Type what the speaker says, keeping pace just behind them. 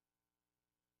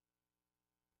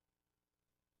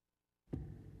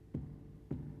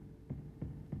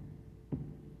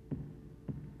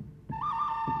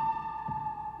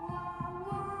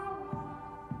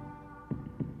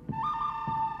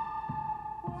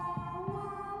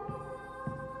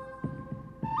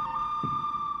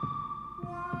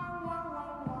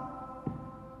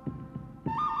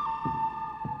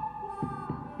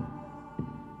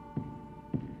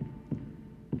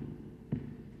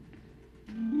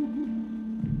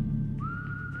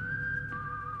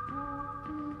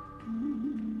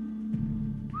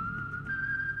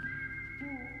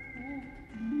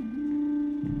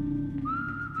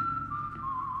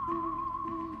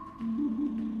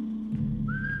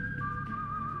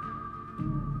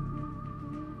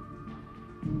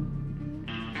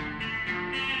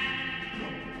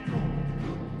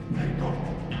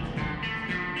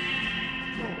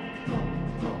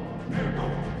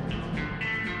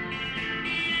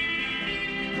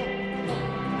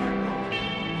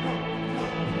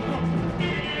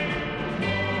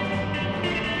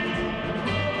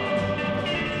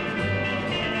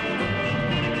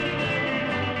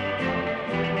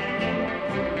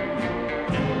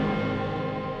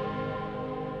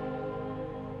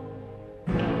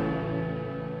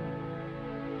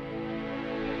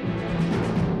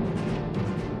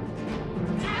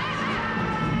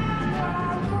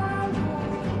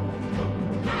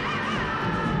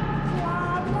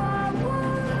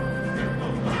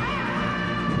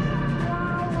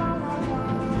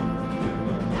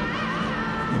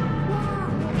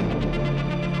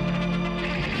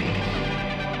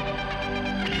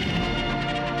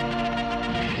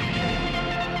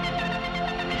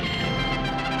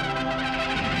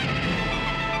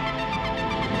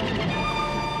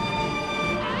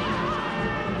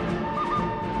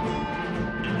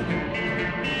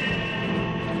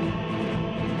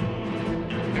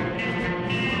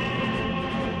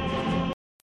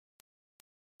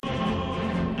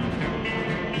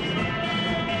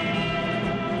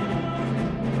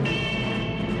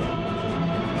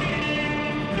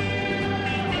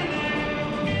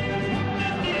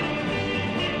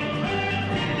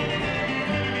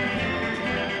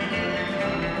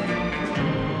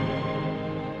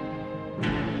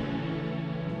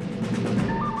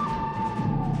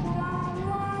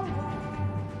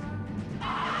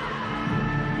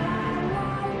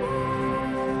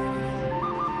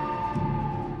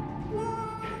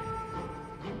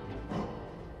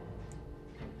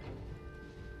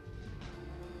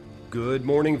Good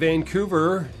morning,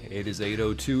 Vancouver. It is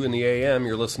 8:02 in the AM.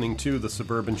 You're listening to the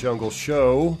Suburban Jungle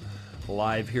Show,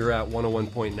 live here at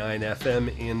 101.9 FM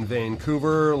in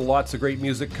Vancouver. Lots of great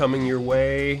music coming your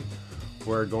way.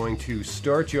 We're going to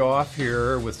start you off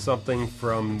here with something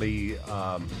from the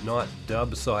not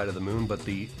dub side of the moon, but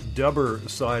the dubber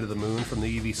side of the moon from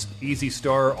the Easy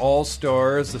Star All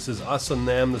Stars. This is Us and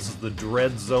Them. This is the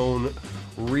Dread Zone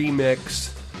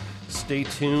remix. Stay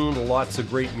tuned. Lots of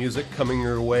great music coming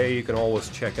your way. You can always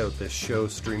check out this show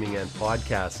streaming and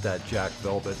podcast at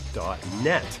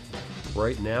jackvelvet.net.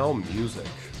 Right now, music.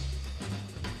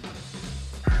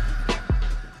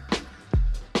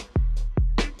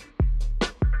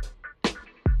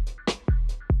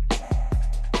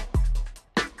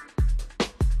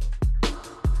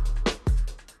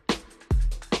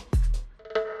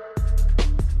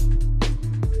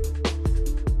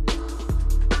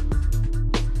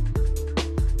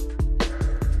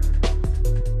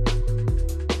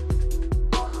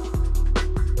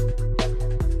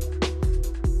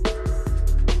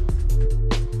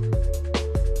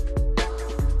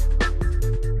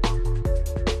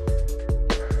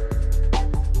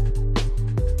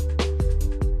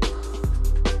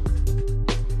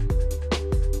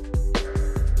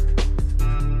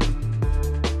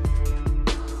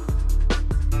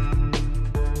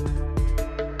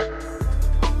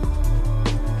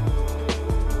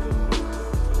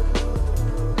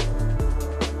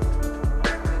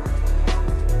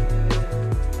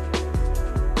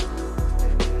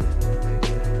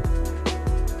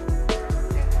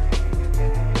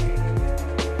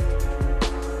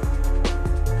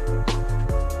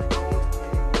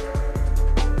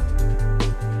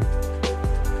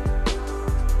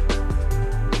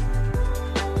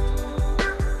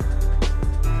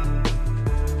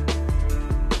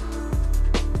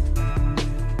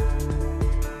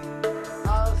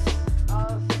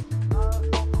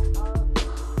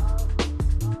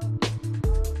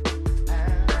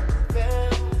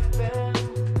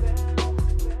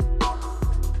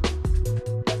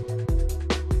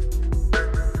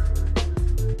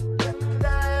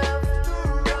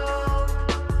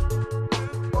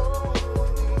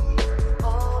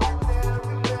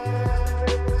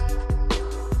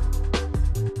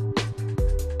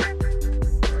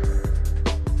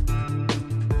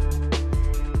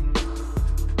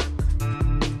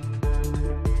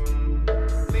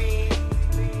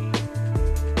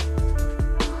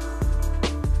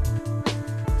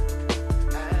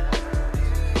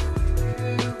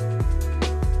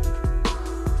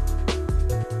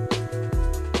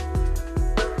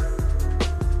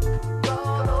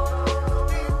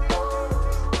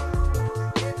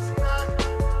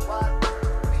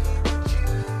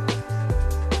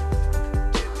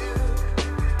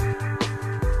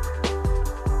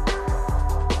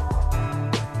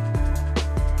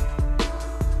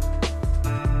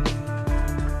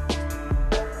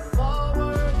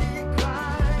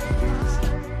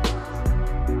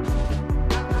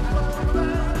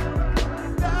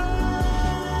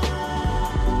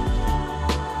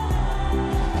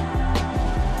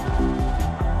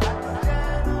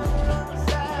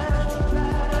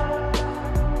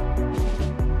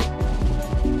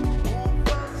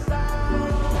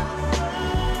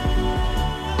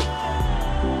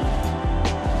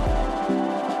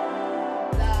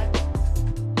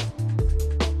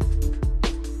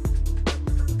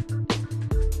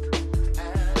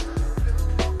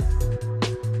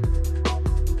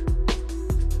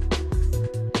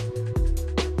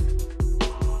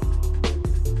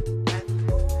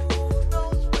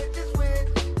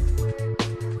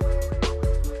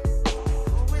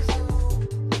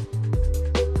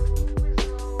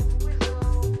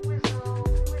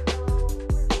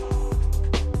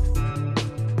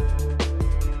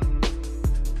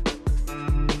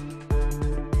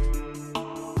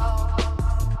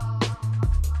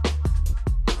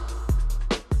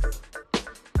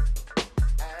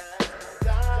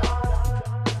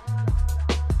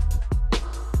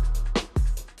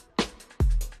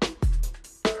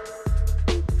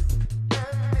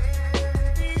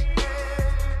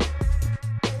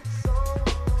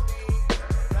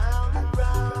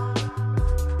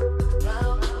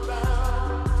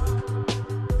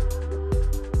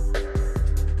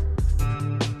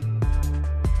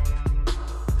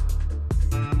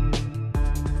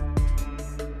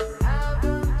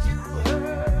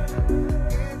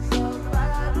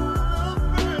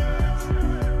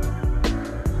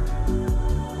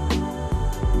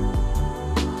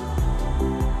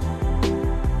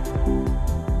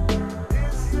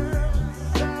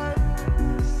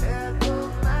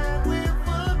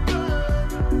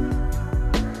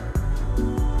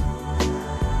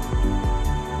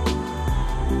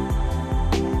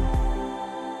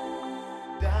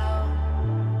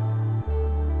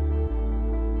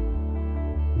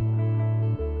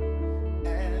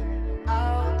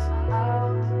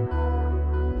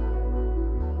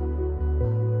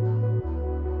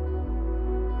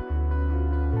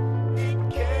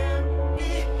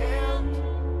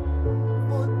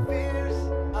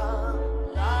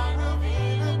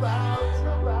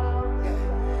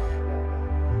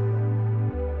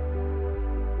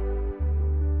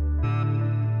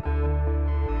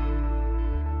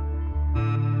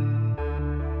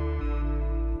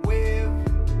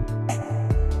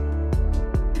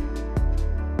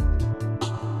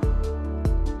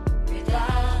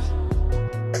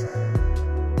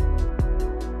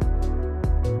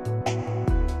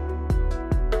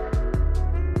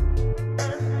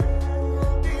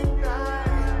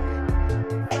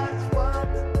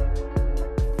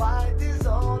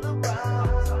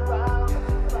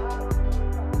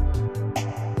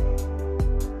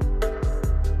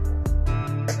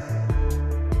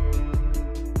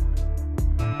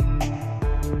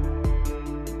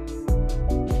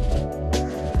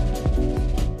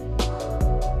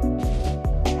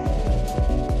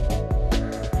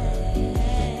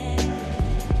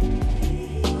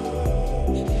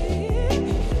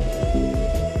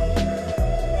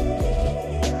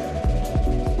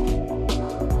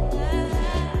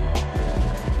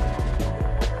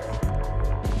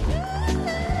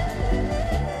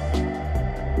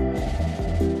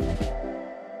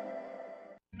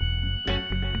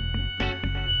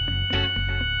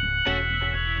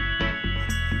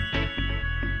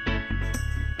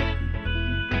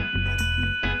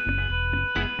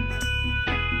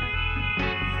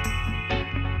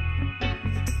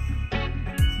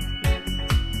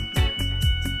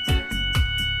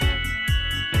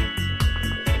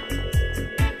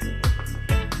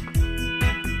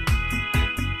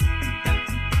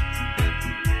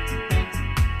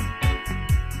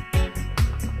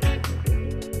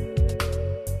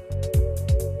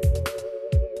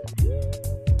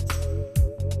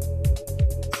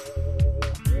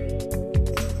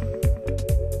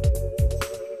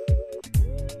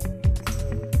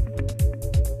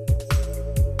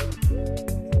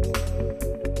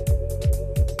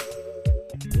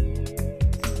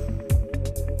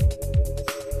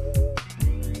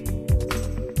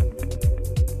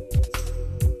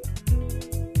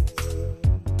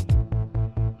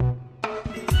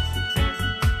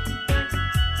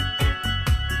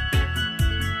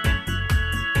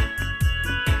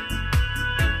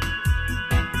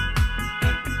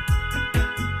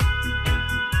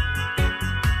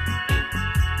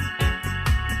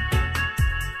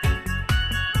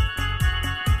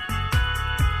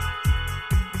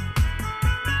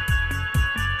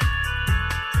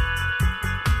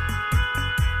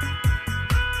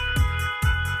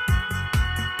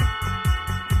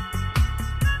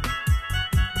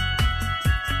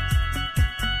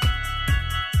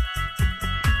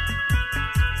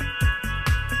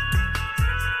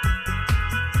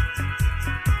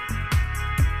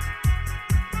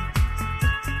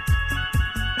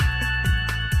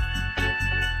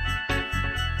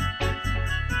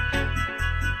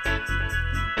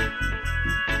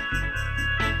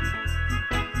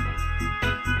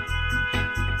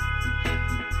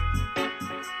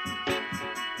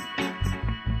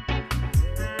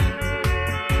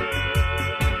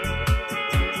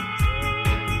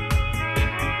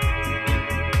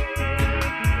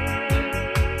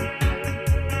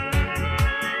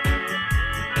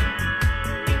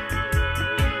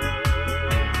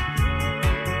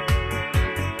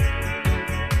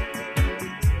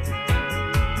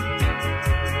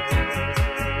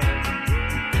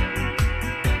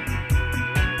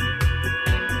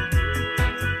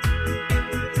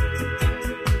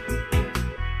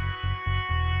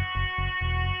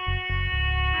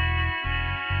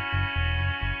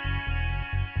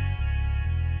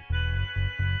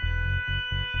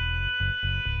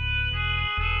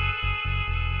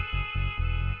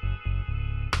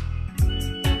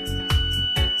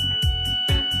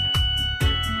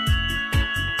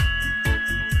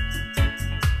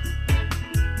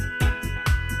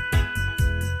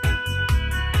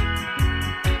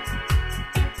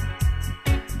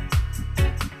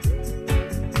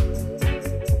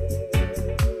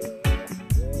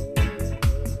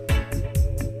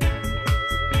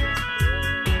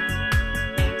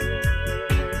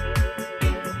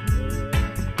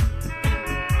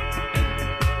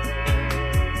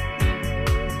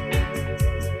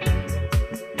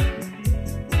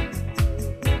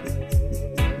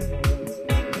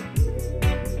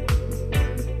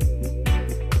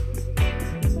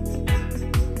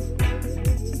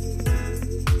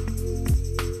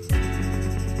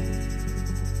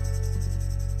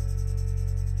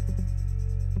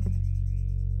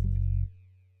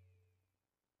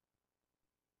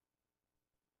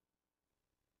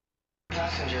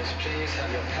 Passengers, please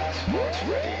have your passports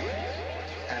ready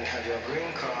and have your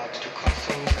green cards to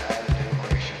customs and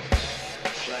immigration.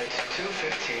 Flight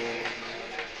 215.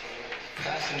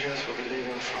 Passengers will be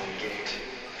leaving from gate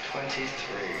 23.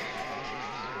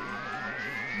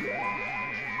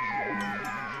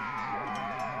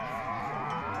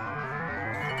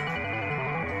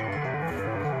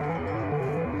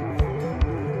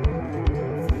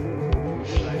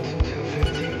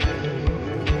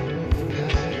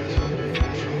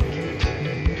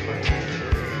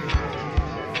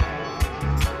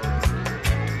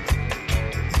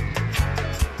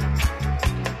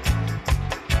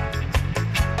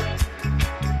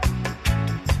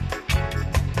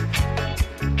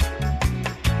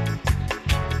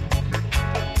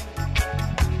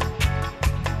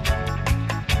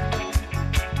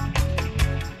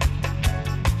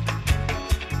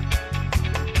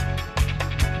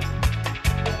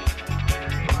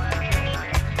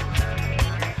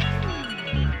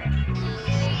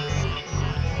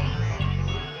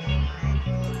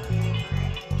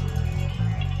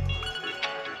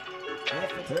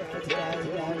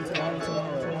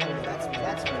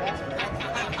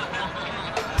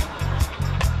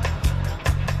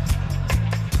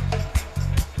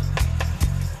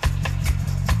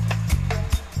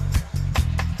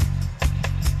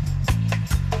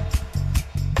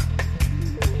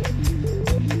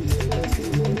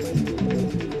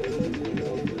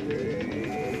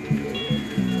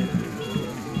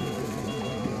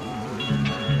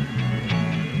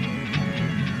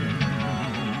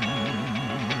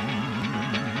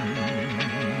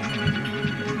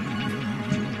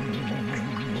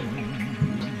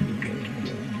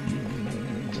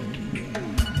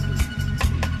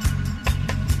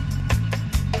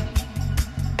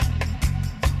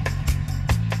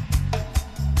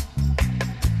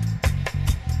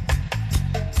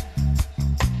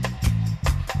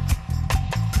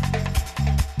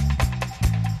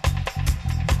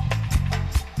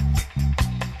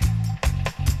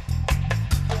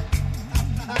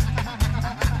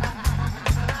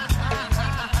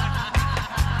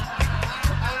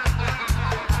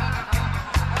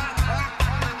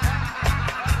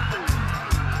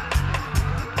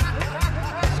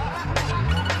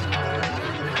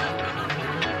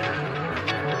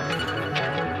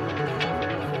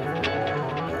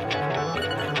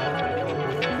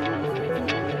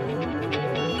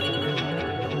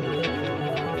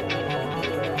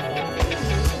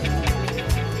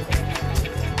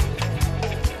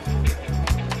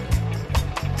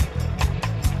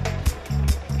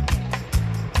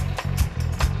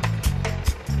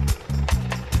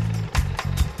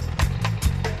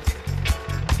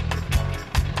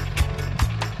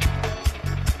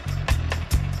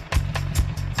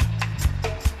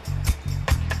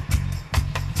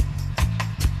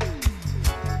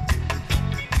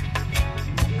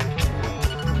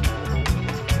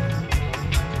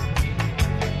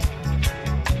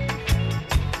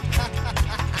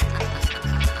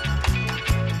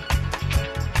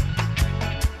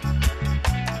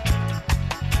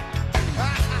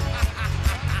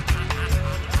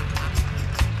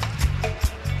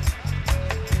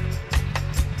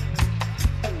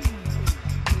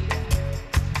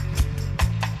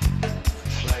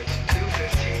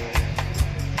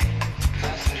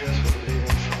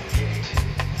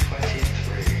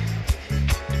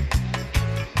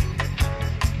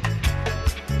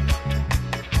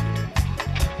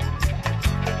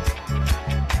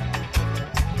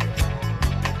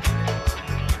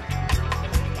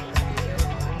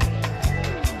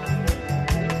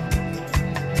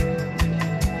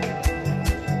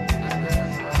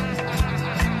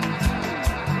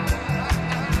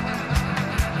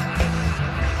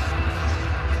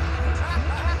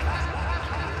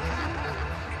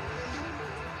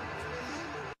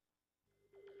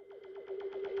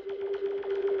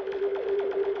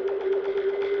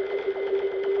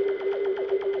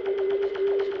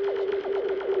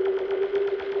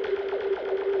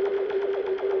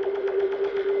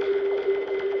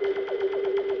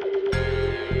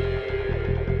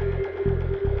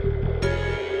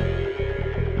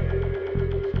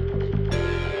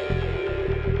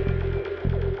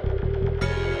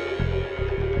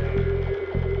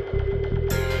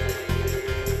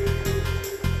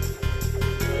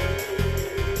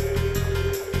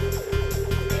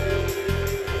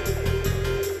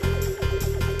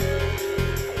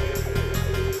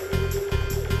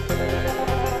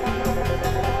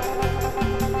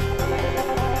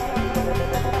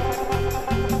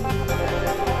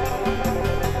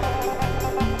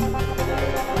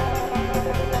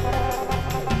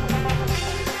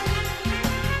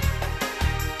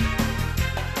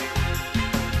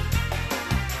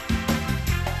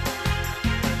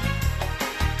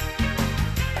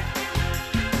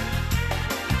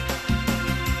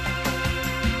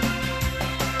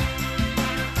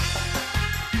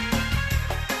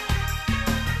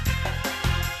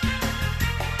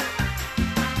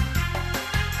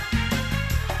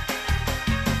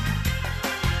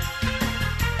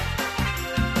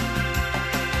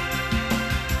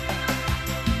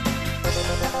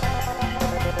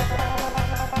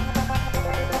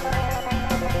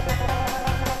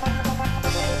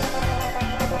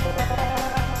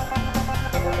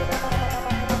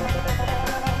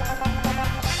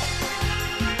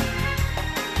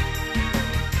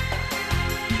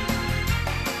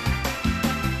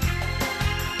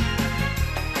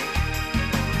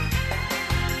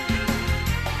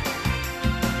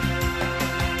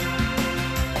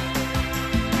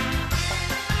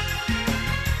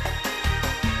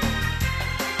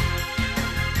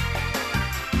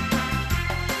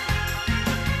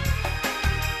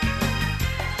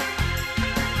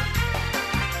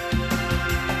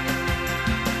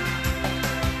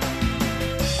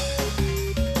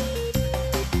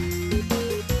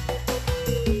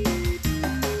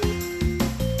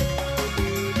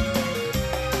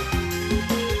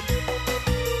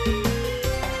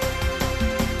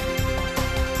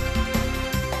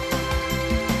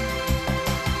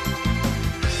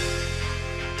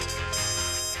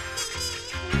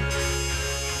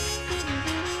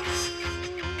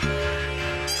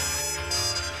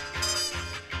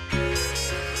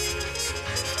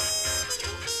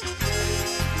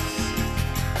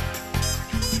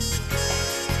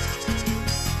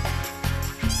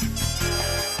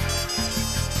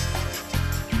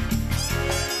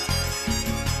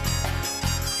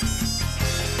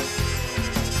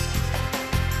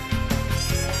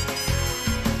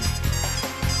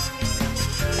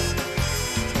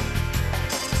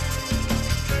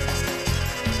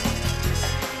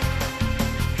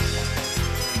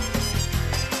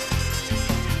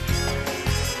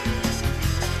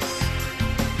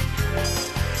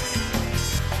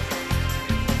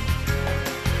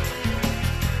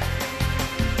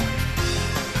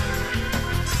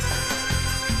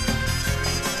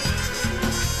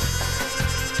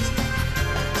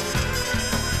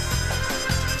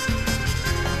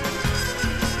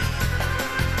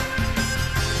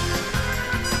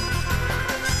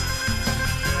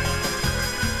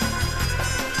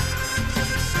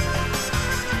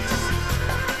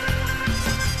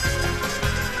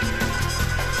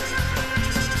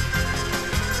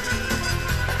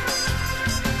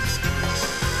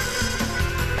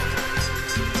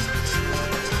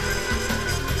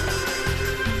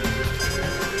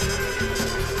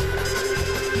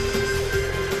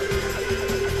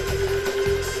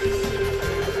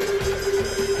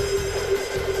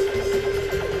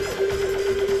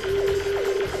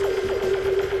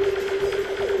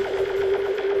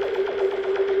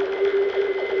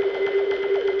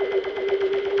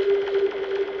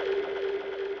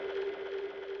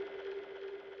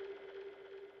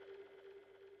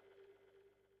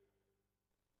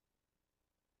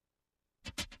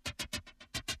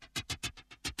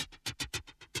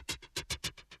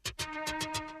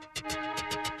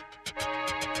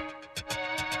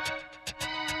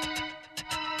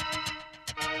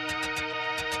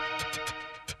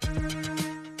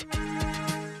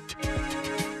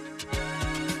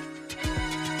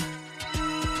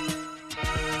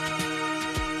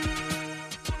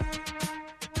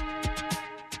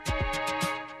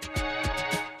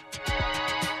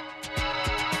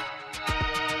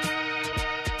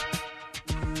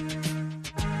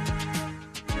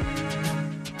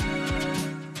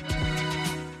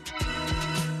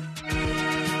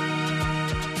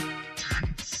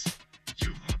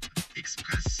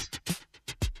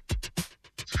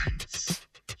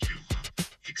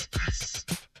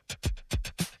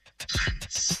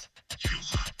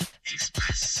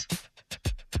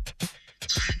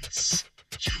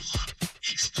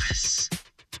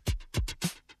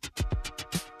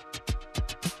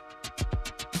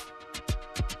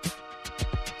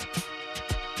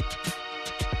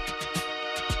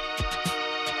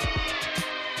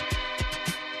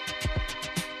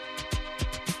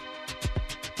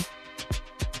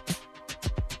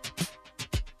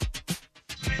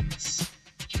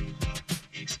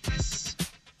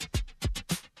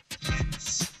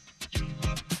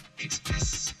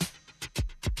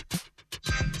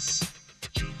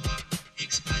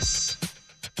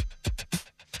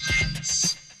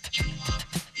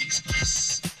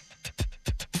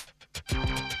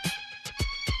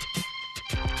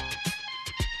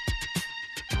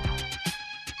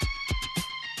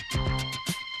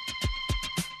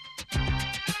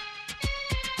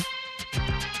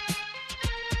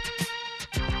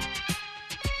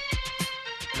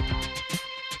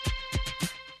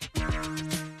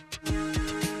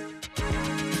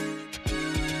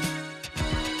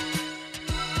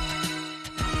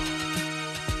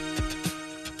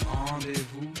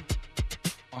 Rendezvous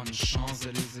on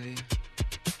Champs-Élysées.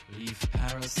 Leave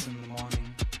Paris in the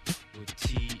morning with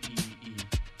TEE.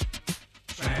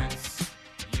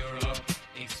 Trans-Europe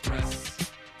Express.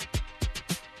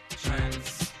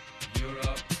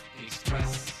 Trans-Europe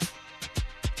Express.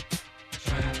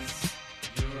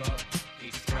 Trans-Europe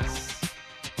Express.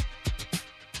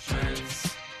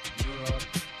 Trans-Europe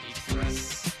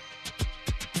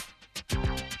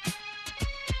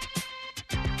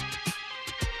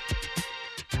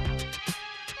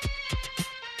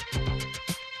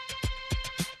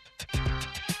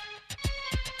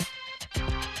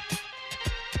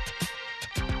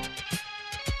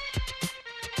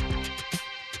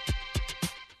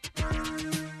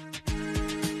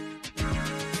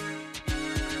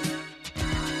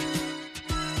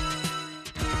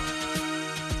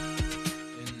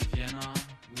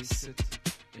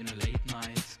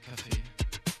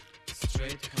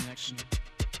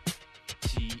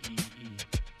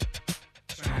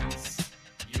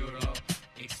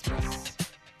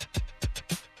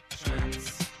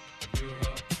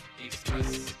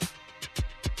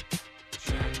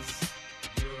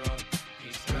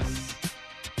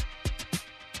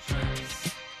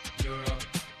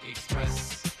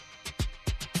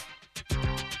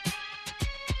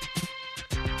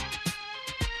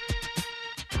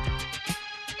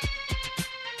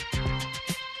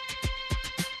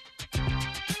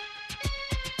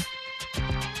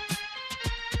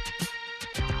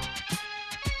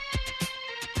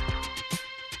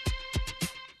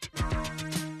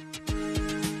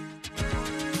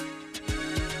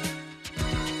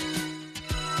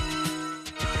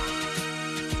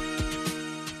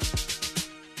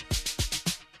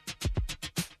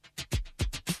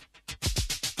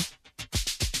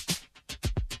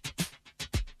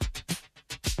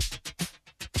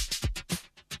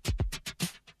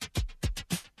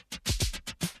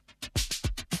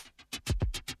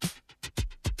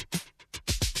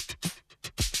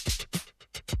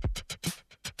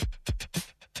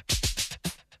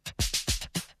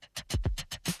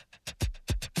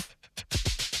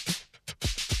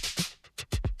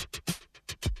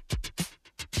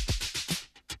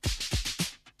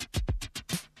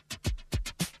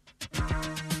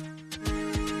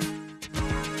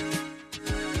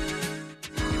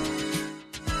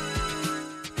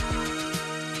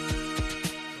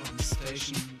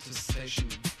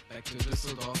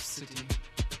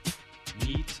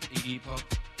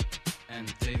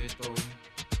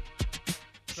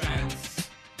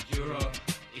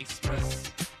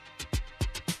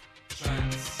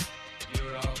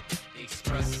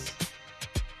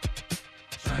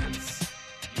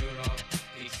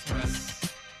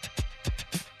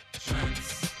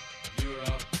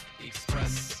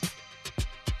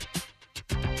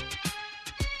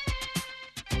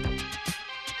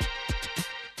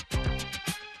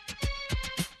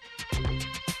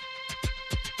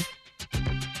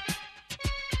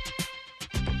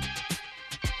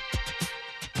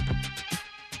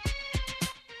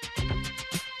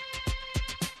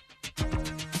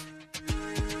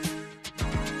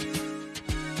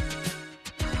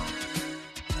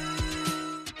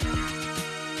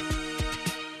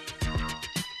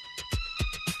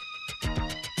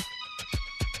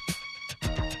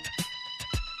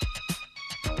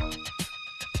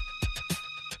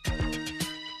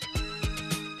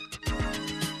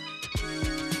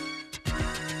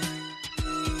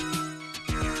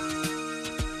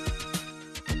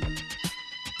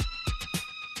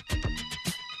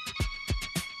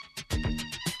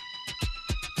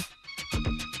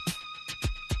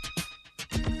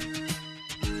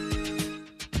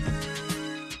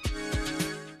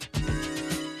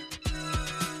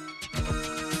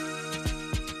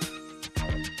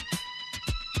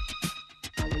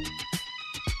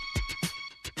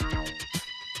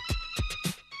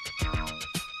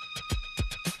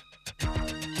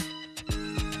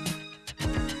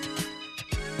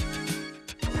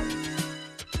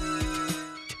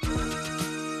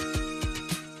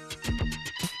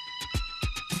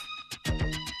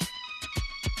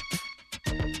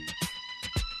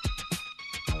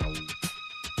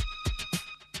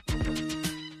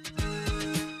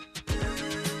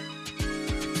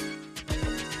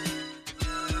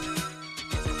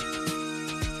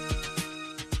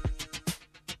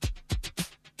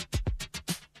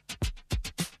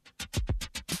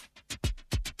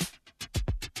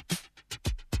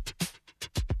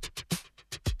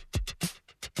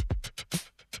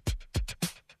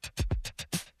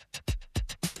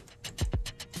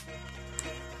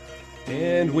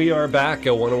And we are back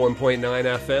at 101.9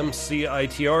 FM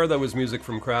CITR. That was music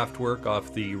from Kraftwerk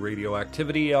off the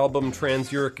Radioactivity album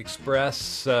Trans-Uric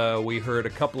Express. We heard a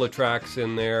couple of tracks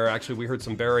in there. Actually, we heard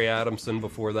some Barry Adamson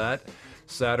before that.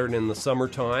 Saturn in the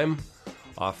Summertime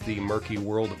off the Murky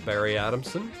World of Barry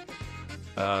Adamson.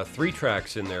 3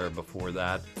 tracks in there before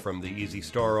that from the Easy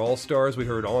Star All-Stars. We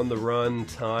heard On the Run,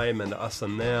 Time, and Us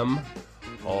and Them,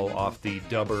 all off the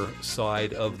Dubber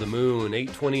Side of the Moon.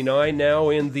 8:29 now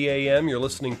in the AM. You're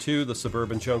listening to the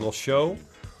Suburban Jungle Show,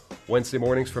 Wednesday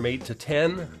mornings from 8 to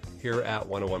 10 here at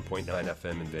 101.9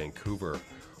 FM in Vancouver.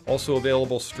 Also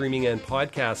available streaming and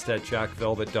podcast at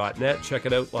jackvelvet.net. Check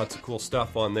it out. Lots of cool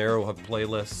stuff on there. We'll have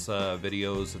playlists,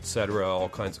 videos, etc. All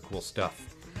kinds of cool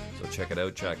stuff. So check it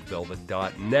out,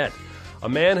 jackvelvet.net. A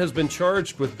man has been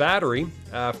charged with battery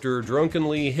after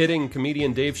drunkenly hitting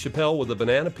comedian Dave Chappelle with a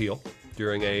banana peel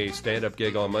during a stand-up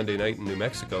gig on Monday night in New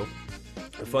Mexico.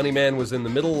 The funny man was in the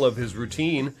middle of his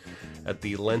routine at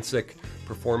the Lensic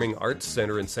Performing Arts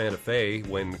Center in Santa Fe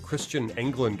when Christian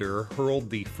Englander hurled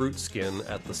the fruit skin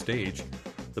at the stage.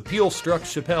 The peel struck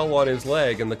Chappelle on his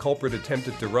leg, and the culprit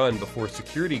attempted to run before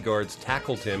security guards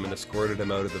tackled him and escorted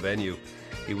him out of the venue.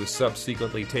 He was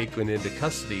subsequently taken into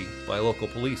custody by local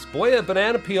police. Boy, a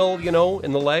banana peel,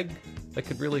 in the leg, that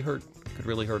could really hurt. Could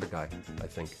really hurt a guy, I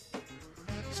think.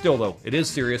 Still, though, it is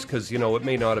serious because, it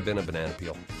may not have been a banana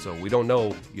peel. So we don't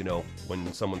know,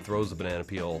 when someone throws a banana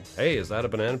peel, hey, is that a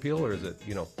banana peel or is it,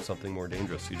 something more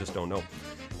dangerous? You just don't know.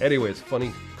 Anyways,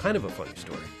 kind of a funny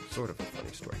story. Sort of a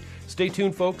funny story. Stay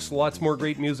tuned, folks. Lots more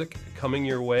great music coming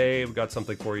your way. We've got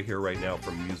something for you here right now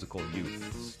from Musical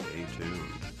Youth. Stay tuned.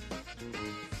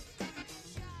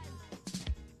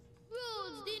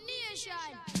 Rules the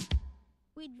nation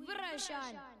with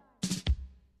version.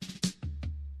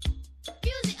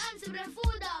 Music answer the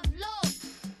food of love.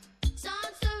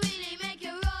 Sounds to really make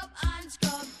you rub and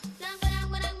scrub. Dang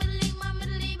bang bang biddly bang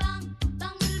biddly bang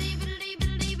bang biddly biddly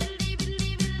biddly biddly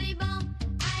biddly biddly bang.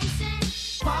 I said,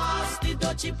 pass the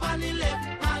dutchie on the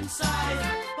left hand side.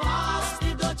 Pass the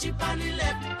dutchie on the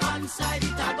left hand side.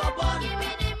 It a go bun. give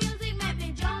me the music, make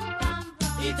me jump and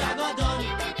pump. It a go done.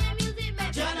 Give me the music,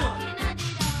 make me Jano. looking at it.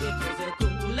 It was a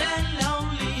cool and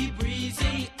lonely,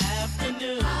 breezy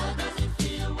afternoon. How does it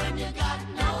feel when you got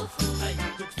no food? I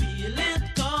could feel it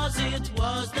 'cause it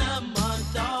was the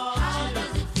month of How June.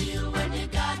 does it feel when you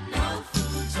got no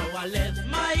food? So I left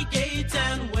my gate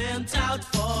and went out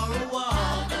for a How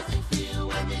walk. does it feel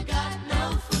when you got no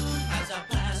food? As I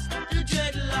passed the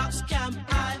dreadlocks camp,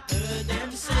 I heard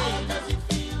them say, How does it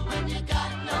feel when you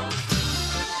got no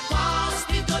food? pass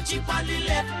the dutchie on the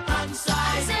left hand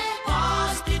side.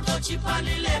 Pass the dutchie on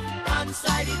the left hand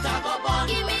side. It a go bun.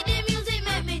 Give me the music,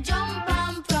 make me jump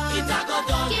and prance. It a go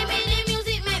done. Give me the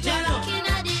music, make me Jano. looking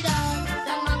at the dance.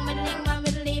 Bang bang biddling bang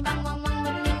biddly bang bang bang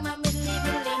biddling bang biddly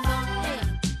biddly bang.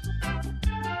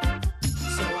 Hey.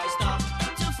 So I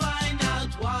stopped to find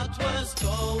out what was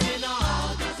going How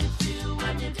on. does it feel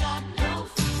when you got no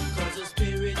food? 'Cause the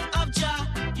spirit of Jah,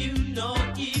 he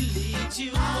leads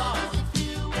you How on. does it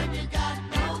feel when you got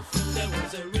no food? There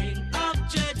was a ring of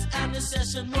jets and the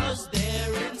session was there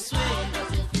in How swing.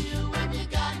 does it feel when you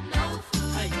got no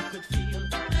food? I could feel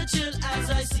the chill as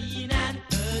I seen and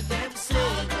heard them How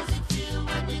say, does it feel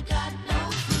when you got no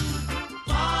food?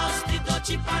 pass the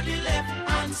dutchie on the left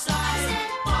hand side.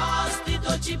 Pass the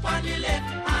dutchie on the left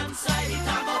hand side. It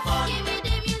a go fun. Give me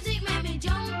the music, make me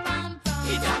jump and prance.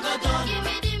 It a go done. Give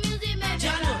me the music, make me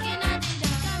Jano. looking at the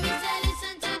dance. Me say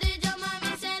listen to the drum and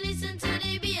me say listen to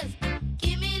the bass.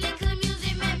 Give me little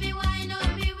music, make me wind up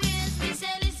me waist. Me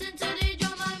say listen to the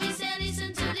drum and me say listen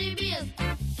to the bass.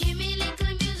 Give me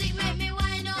little music, make me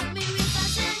wind up me waist. I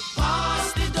say,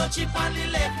 Pass the dutchie on the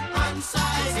left hand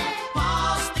side.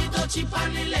 Pass the dutchie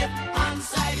on the left hand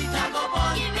side. It a go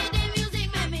bun. give me the music,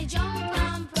 make me jump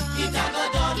and prance. It a go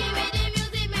done. Give me the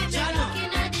music, make me Jano.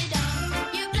 looking at the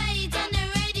dance. You play it on the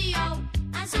radio,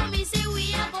 and so me say we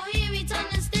a go hear it on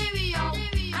the stereo.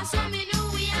 And so me know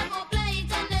we a go play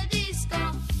it on the disco.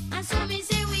 And so me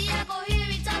say we a go hear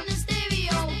it on the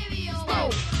stereo.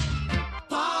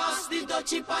 Pass the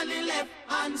dutchie on the left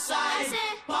hand side.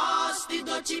 Pass the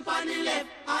dutchie on the left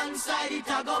hand side. It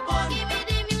a go bun. Give me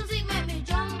the music, make me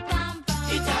jump and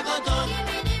prance. It a go done. Give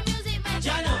me the music, make me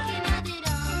Jano. looking at the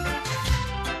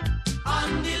dance. On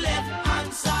the left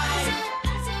hand side.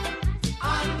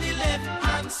 On the left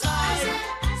hand side.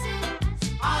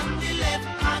 On the left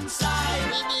hand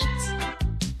side.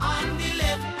 On the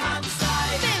left hand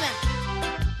side.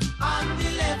 On the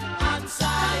left hand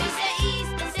side. Say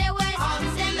east, say west, On the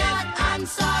say left north hand and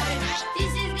side. south.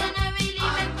 This is gonna really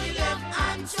On make me the jump left and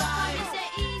hand shout. side. Say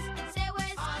east, say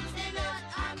west, On say the north left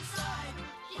and hand south. side.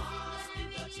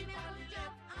 This is gonna really make me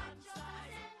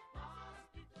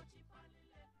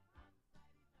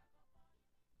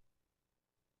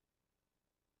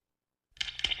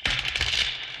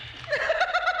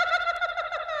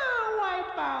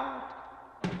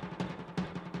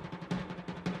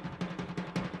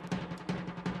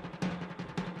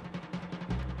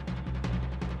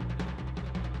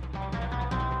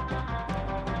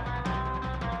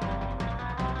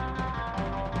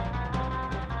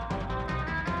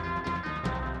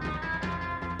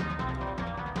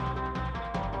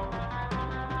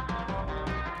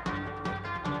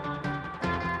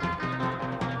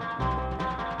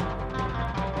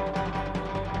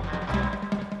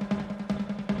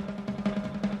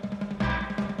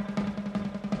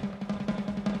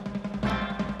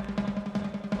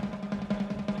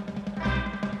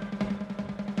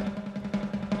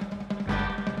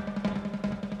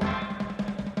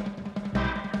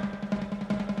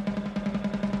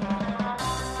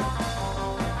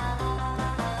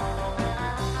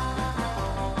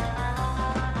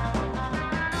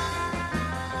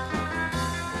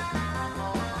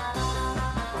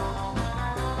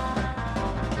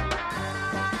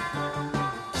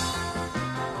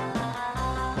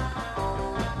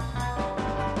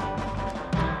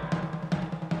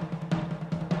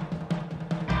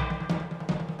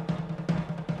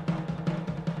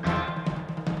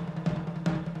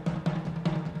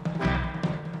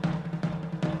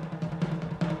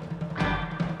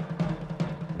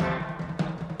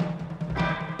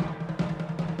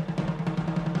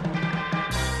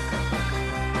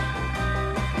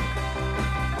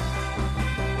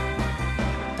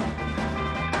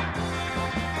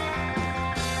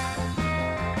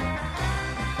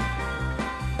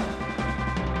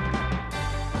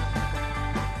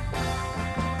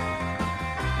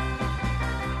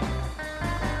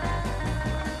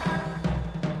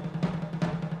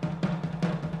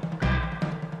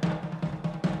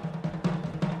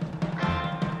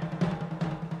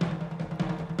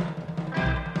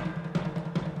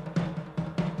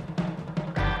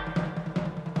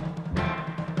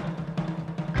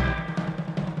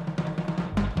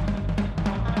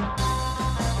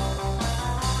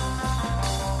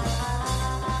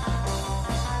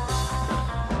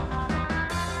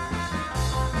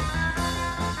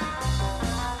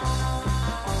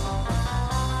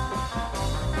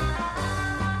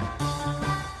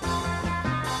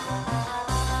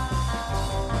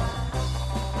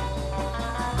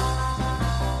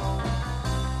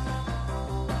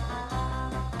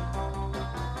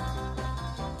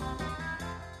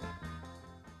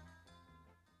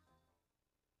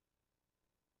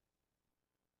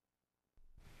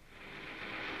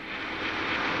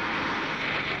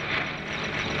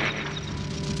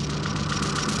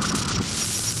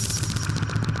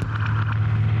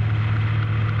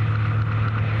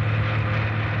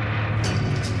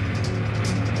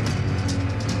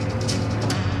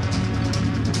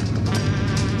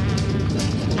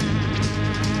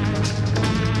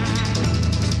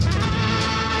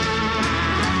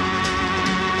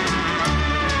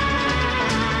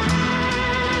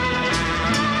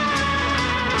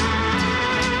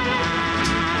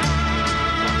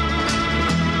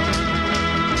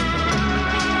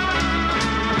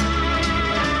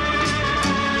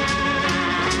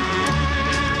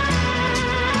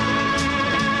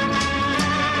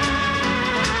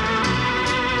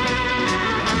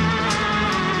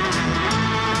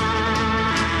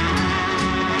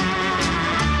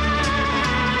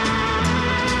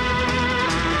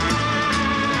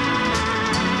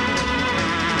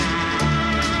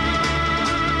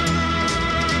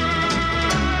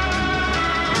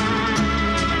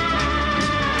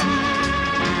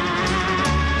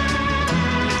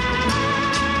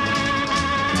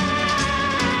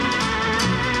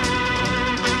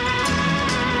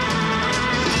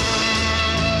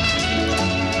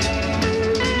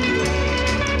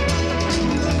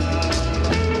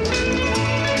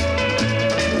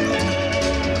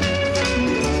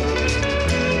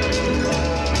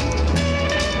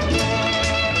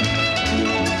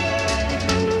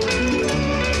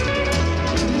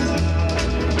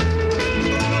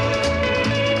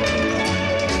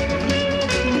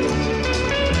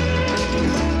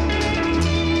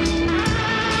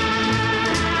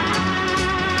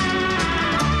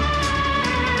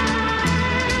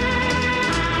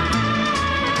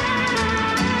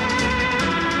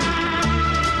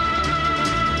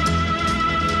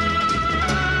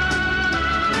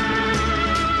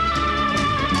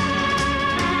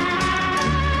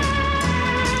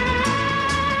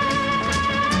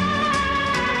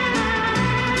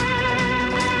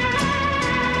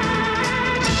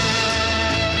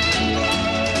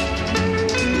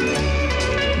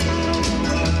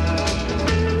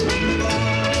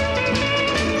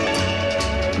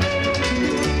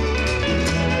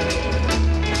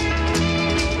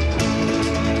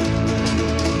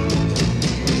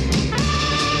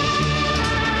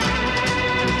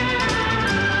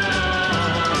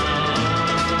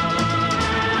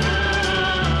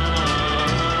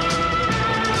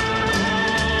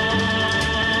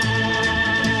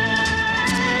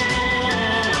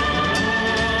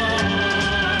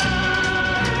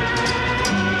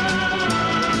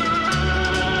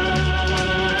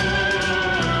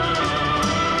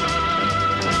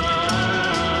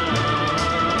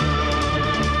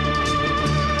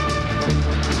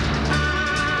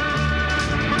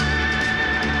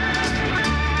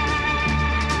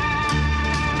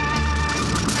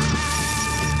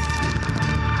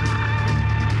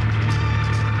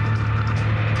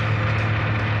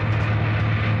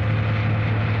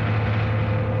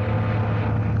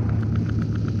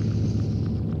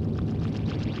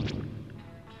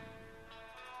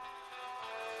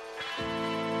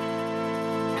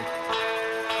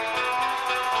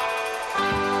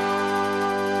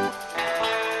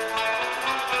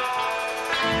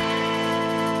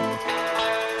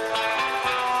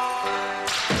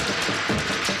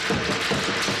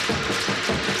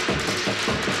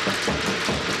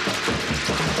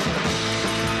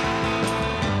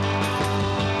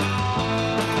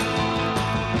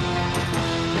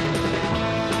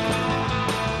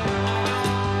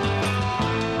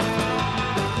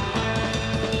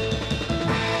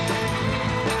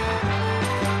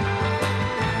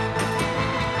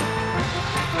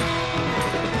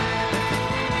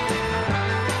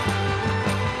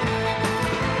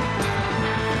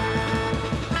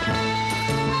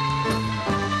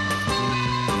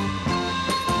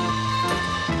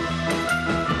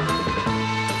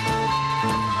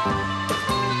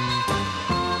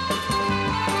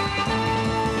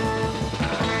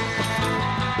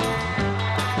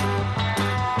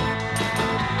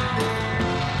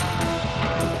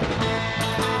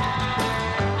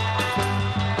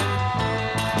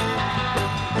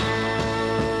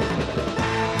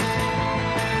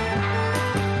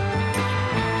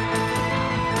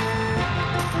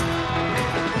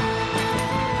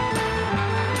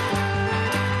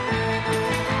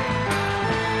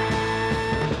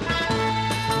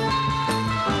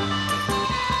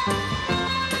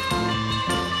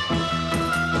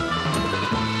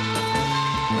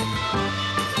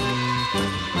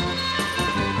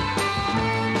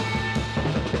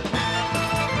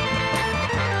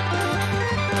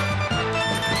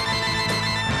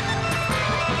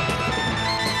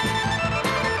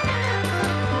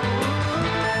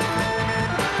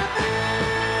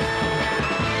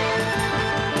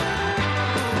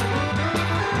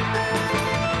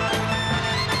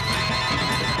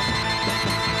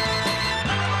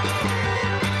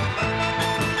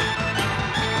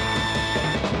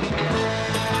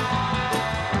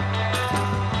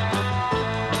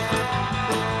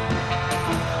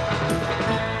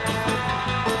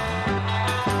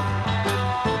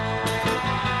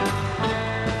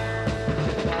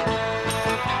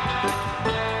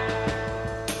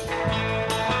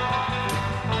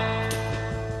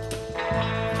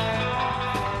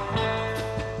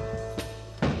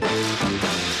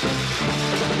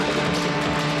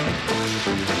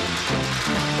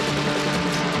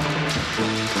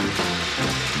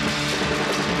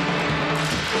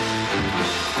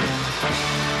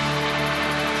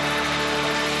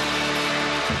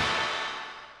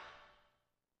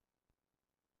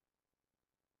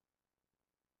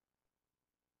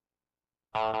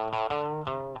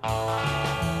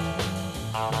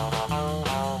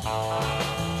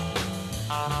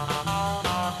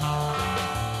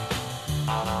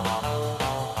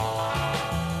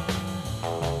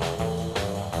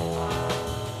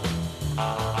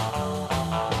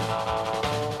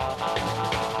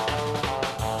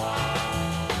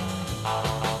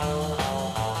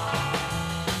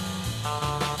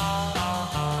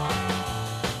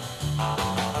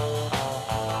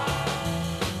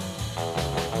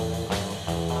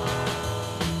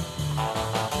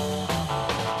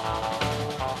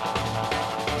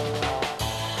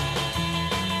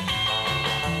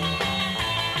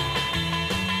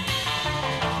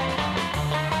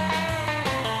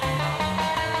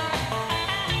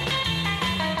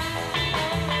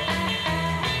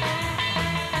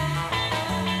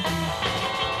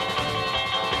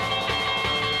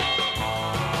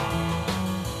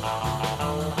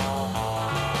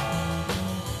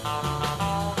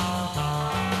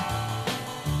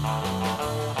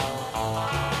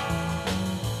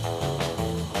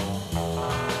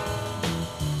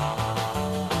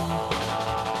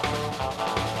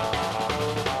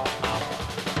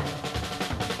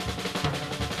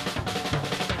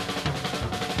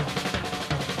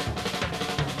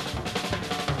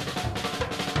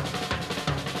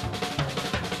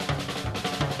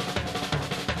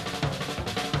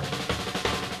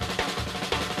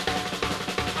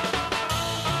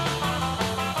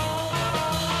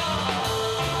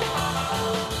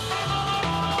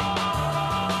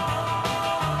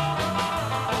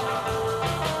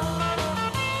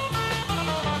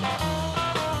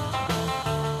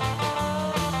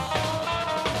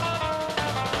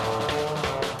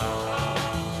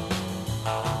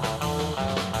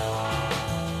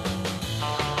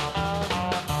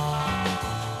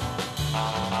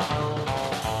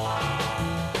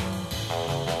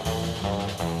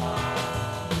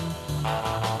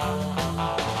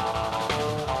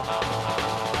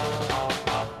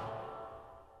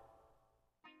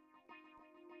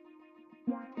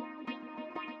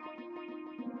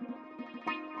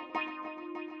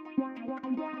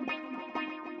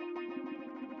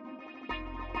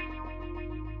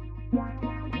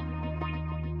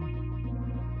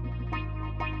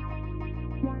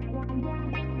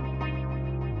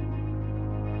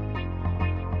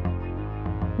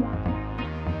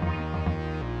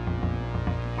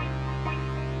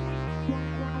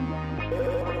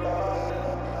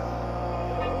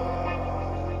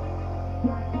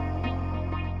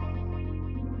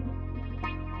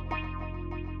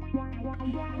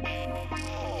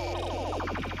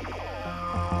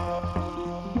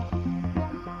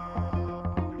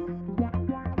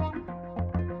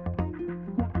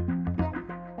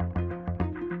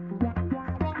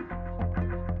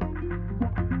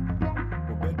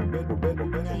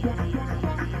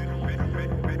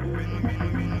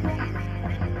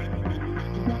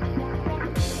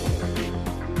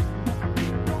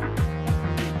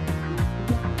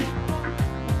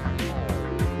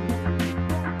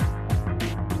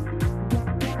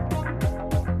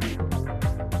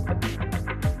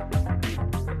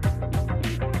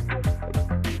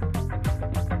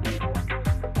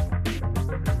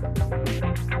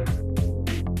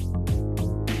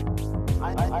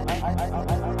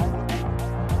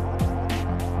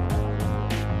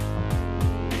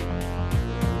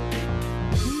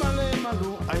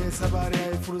sabari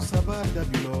ay furu sabar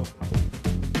dabilo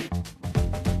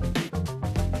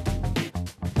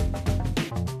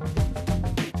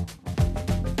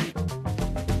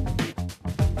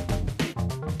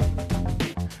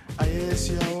aye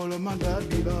siya wolo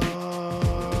mandabilo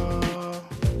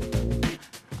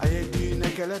aye dine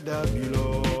kele dabilo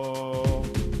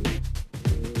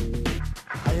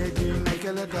aye dine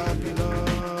kele dabilo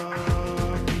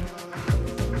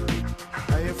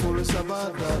aye furu sabar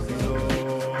dabilo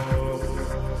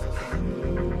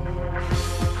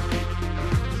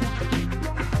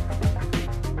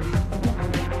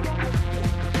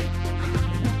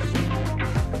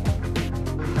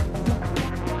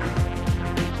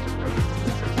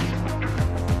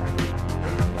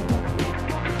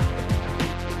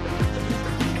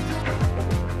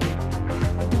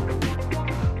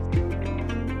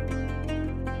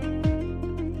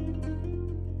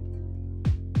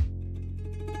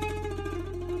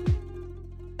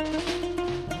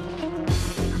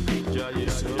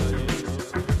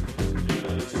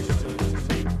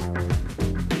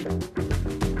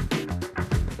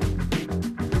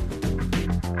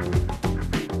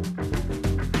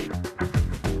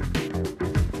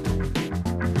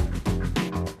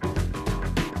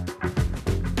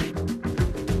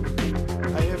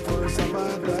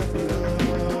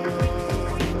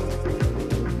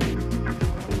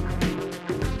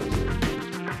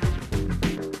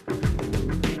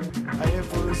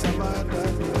sabata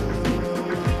bila.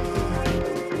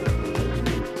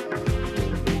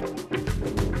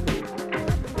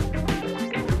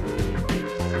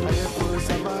 Aye for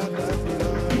sabata bila.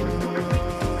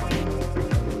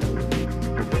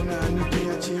 Benani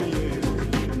kia chie,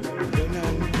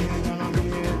 benani kia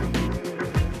nyamie,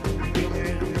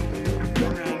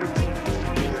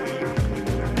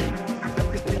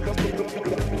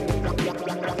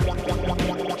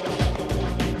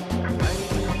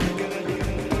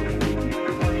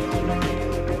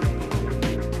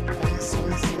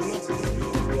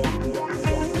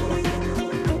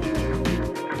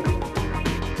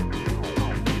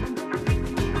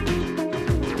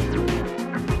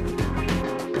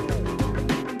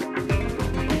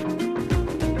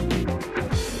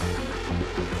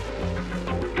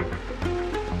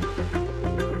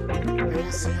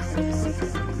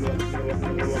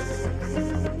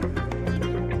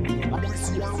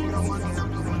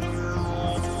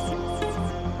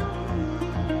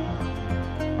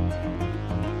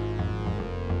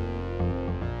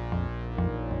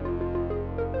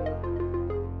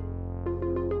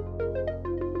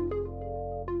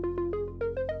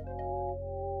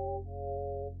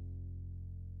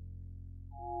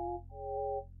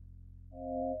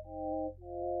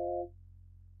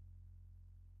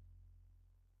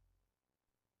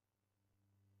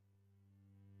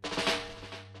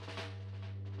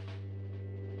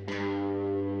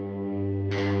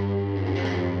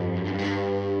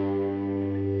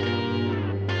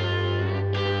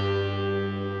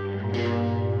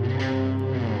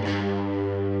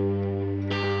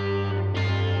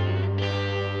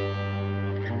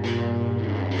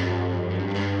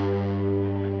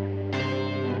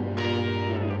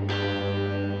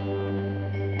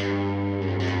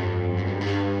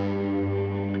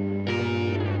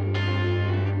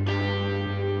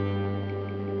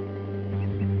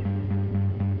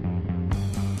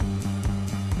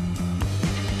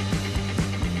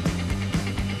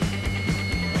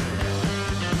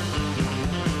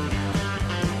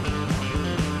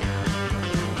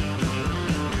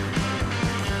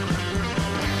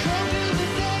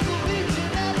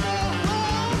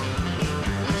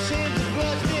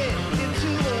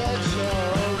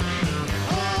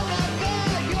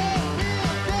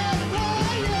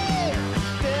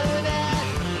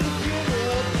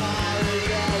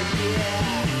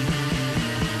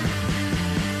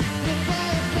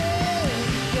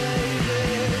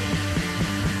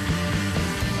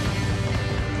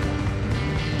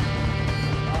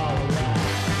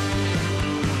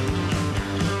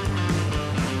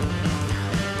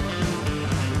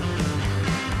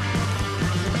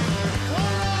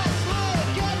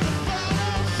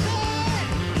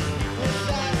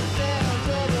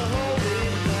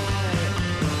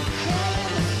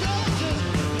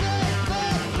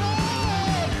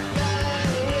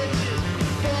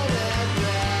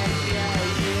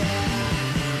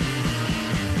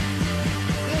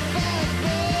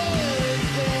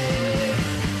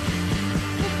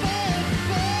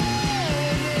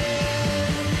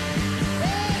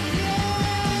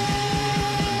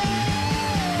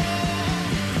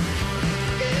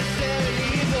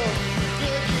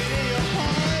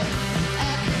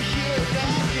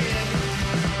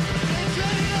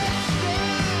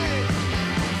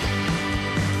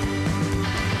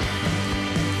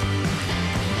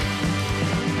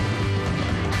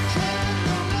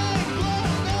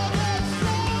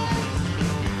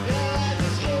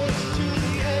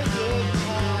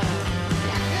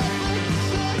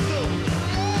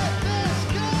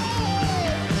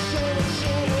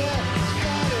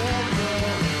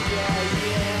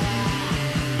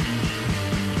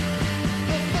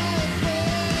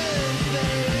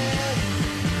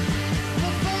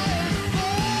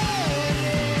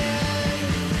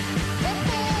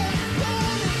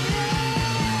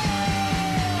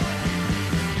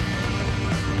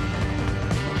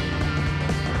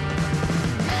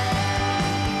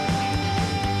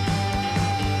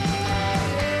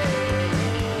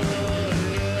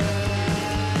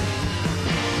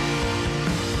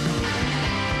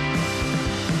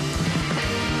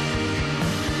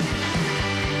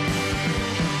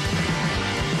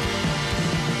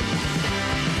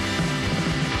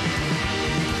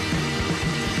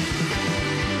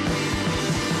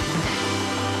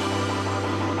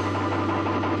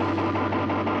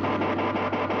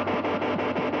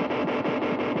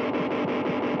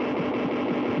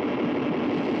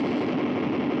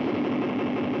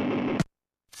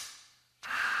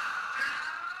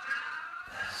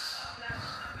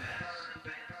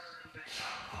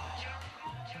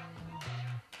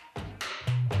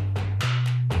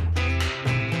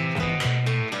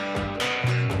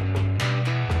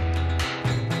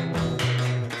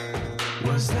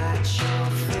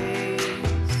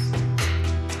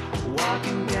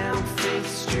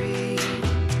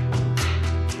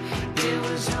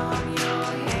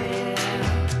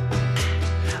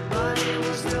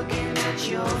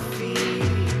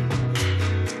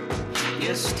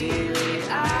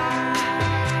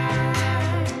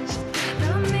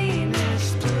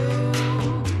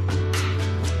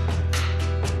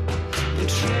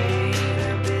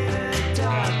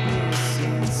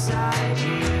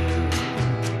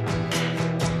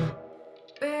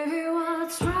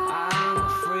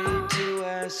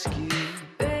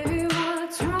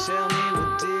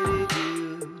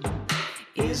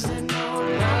 Is there no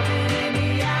loving in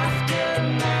the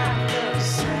aftermath of a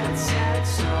sad, sad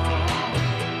song?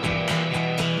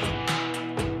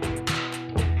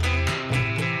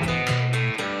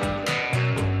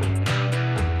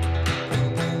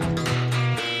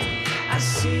 I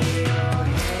see your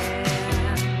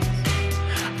hands,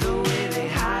 the way they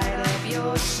hide up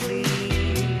your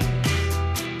sleeve.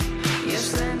 Your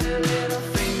slender little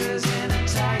fingers in a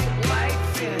tight white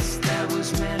fist that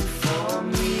was meant for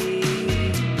me.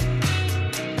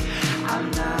 I'm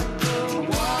not the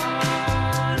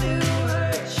one who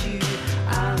hurt you,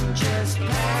 I'm just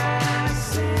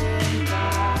passing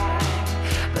by.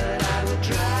 But I would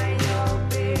dry your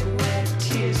big wet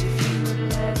tears if you would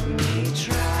let me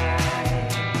try.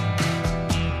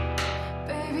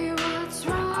 Baby, what's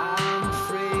wrong? I'm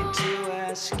afraid to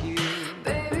ask you.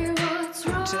 Baby, what's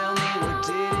wrong? Tell me, what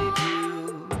did he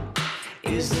do?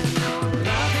 Is there no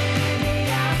loving in the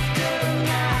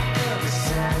aftermath of a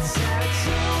sad, sad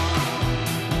song?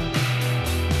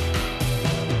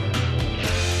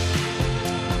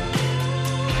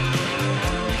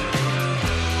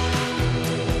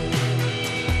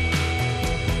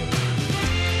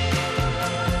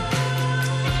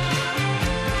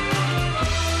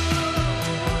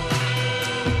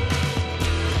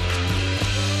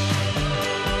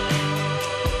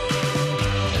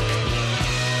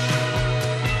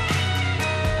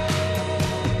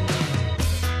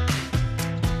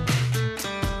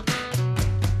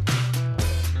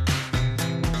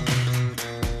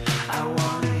 I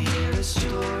wanna hear a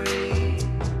story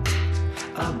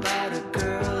about a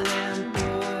girl and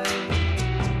boy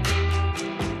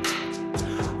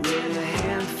with a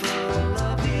handful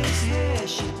of his hair.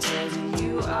 She tells him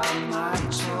you are my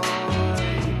toy.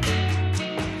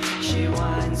 She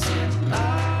winds him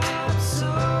up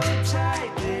so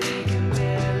tight that he can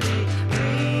barely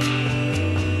breathe,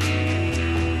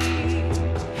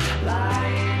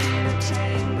 lying in a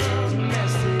tangled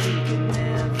mess that he can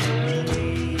never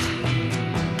leave.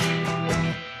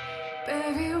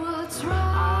 Baby, what's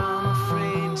wrong? I'm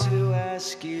afraid to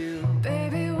ask you.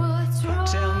 Baby, what's wrong?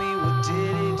 Tell me, what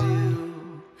did he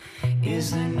do?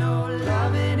 Is there no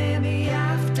loving in the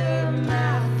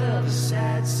aftermath of a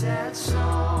sad, sad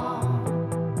song?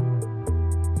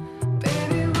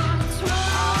 Baby, what's wrong?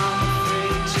 I'm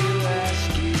afraid to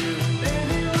ask you.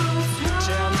 Baby, what's wrong?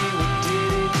 Tell me, what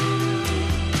did he do?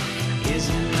 Is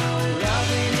there no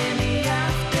loving in the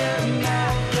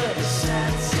aftermath of a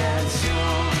sad, sad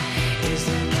song? Is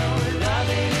there no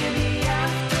loving in the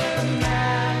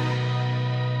aftermath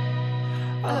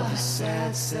of a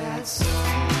sad, sad song?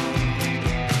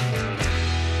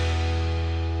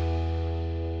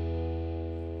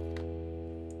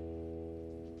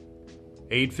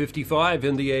 8:55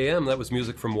 in the AM. That was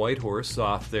music from Whitehorse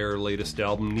off their latest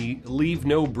album, Leave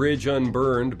No Bridge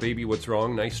Unburned. Baby, What's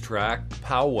Wrong? Nice track.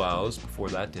 Powwows. Before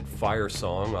that did Fire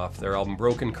Song off their album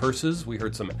Broken Curses. We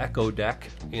heard some Echo Deck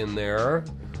in there.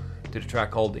 Did a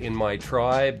track called In My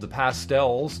Tribe. The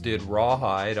Pastels did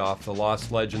Rawhide off the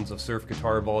Lost Legends of Surf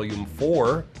Guitar Volume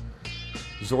 4.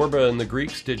 Zorba and the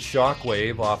Greeks did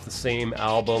Shockwave off the same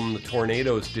album. The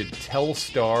Tornadoes did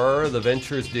Telstar. The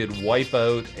Ventures did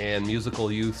Wipeout. And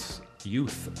Musical Youth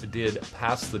did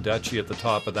Pass the Dutchie at the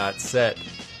top of that set.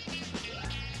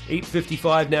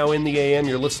 8:55 now in the AM.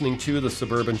 You're listening to the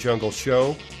Suburban Jungle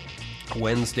Show.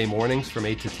 Wednesday mornings from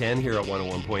 8 to 10 here at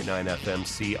 101.9 FM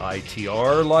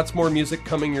CITR. Lots more music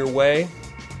coming your way.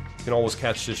 You can always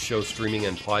catch this show streaming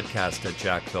and podcast at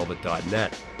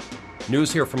jackvelvet.net.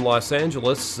 News here from Los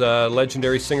Angeles.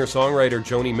 Legendary singer-songwriter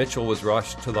Joni Mitchell was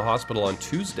rushed to the hospital on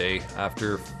Tuesday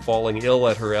after falling ill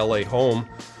at her LA home.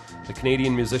 The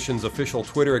Canadian musician's official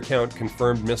Twitter account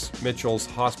confirmed Miss Mitchell's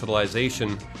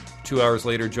hospitalization. 2 hours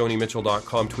later,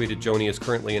 JoniMitchell.com tweeted Joni is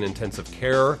currently in intensive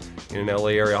care in an LA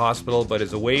area hospital, but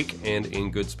is awake and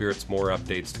in good spirits. More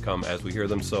updates to come as we hear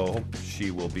them, so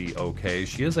she will be okay.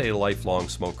 She is a lifelong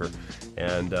smoker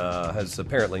and has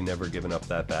apparently never given up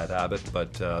that bad habit,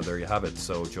 but there you have it.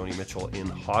 So Joni Mitchell in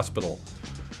hospital.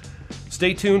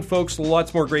 Stay tuned, folks.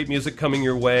 Lots more great music coming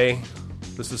your way.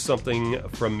 This is something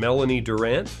from Melanie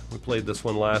Durrant. We played this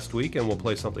one last week, and we'll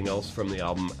play something else from the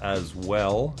album as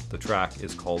well. The track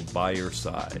is called By Your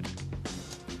Side.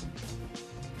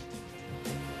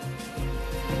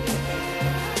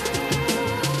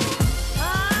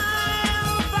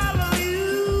 I'll follow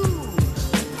you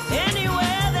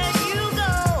anywhere that you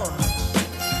go.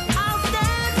 I'll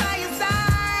stand by your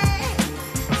side.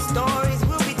 Stories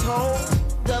will be told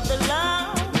of the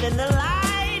love and the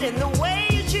light and the way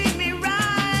you treat me right.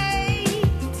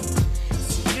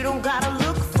 So you don't gotta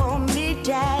look for me,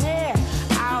 Daddy.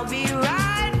 I'll be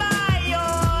right by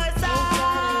your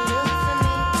side.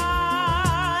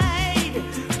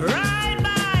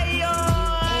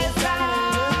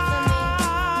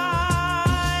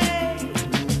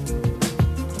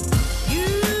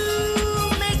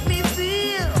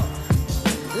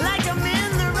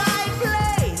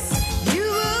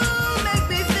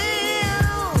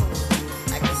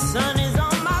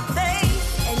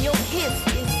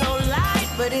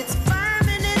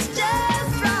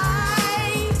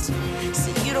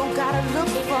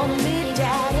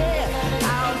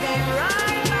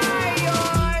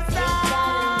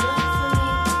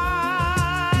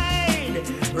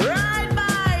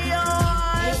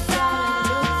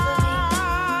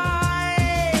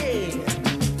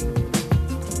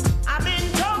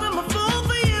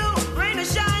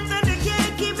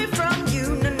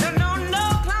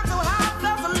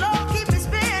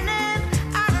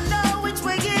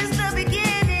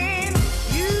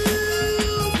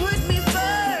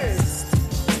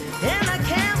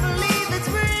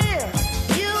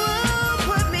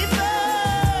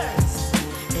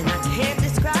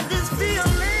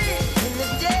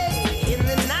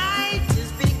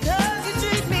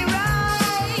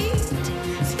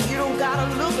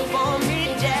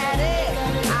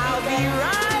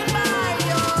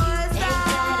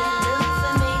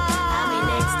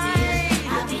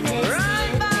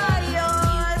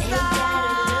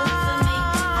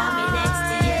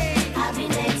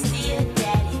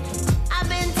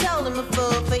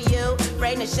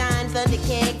 to shine, thunder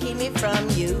can't keep me from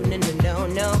you. No, no, no,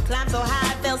 no. Climb so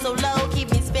high, fell so low, keep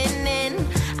me spinning.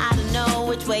 I don't know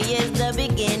which way is the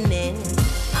beginning.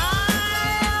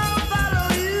 I'll follow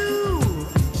you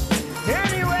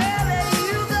anywhere that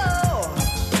you go.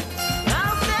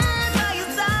 I'll stand by your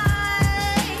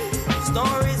side.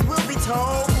 Stories will be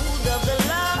told of the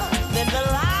love and the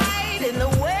light and the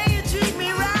way you treat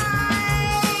me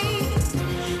right.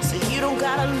 So you don't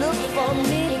gotta look for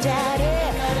me, Daddy.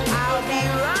 I'll be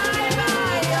right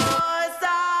by your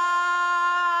side.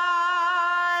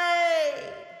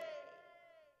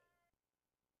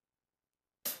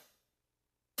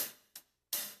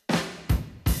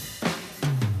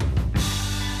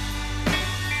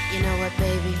 You know what,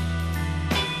 baby?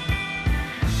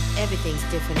 Everything's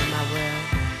different in my world,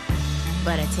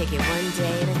 but I take it one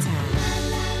day at a time.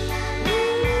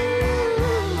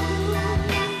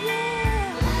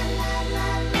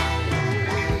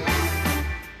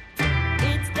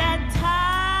 It's that time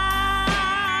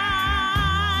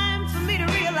for me to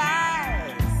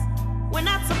realize we're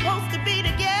not supposed to be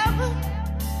together.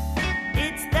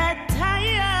 It's that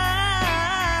time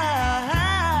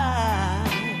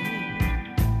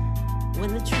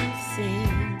when the truth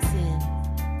sinks in.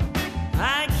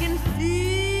 I can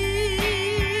feel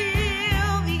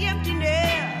the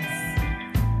emptiness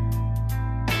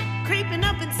creeping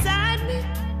up inside me,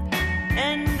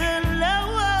 and the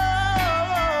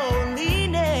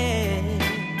loneliness.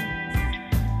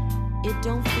 It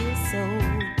don't feel so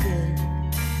good,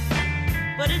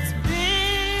 but it's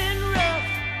been rough,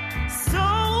 so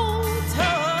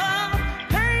tough.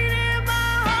 Pain in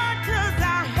my heart 'cause I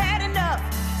had enough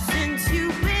since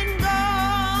you've been gone.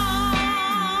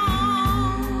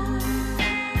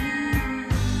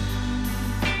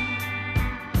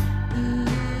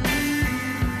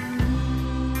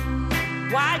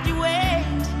 Why'd you wait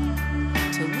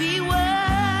till we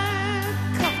were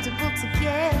comfortable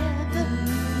together?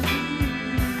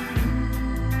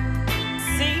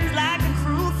 Seems like a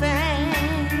cruel thing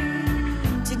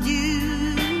to do.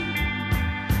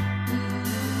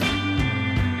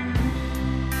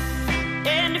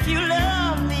 And if you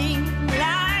love me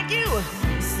like you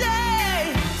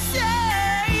say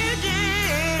you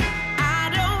did, I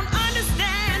don't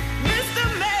understand, Mr.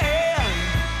 Man.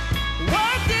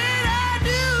 What did I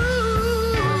do?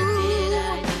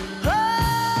 Oh,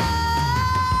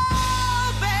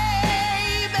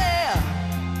 baby,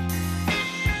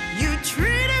 you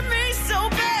treated me so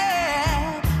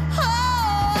bad. Oh,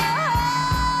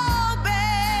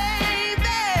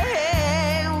 baby,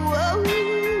 whoa.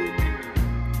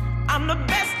 I'm the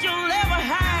best you'll ever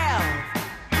have,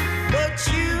 but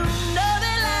you know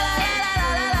that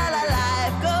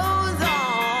life goes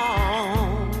on.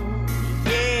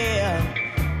 Yeah,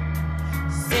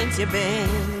 since you've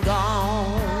been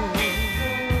gone.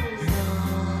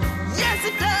 Yes,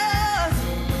 it does.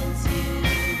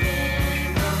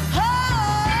 Oh,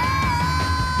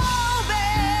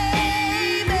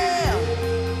 baby,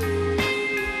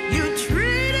 you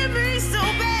treated me so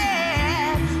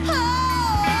bad. Oh,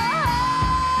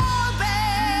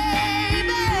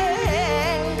 baby,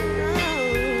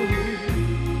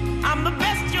 I'm the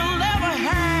best you'll ever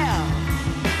have,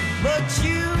 but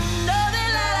you know that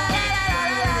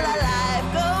life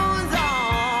goes on.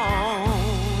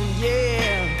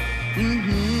 Yeah,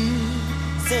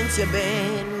 since you've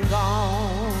been gone.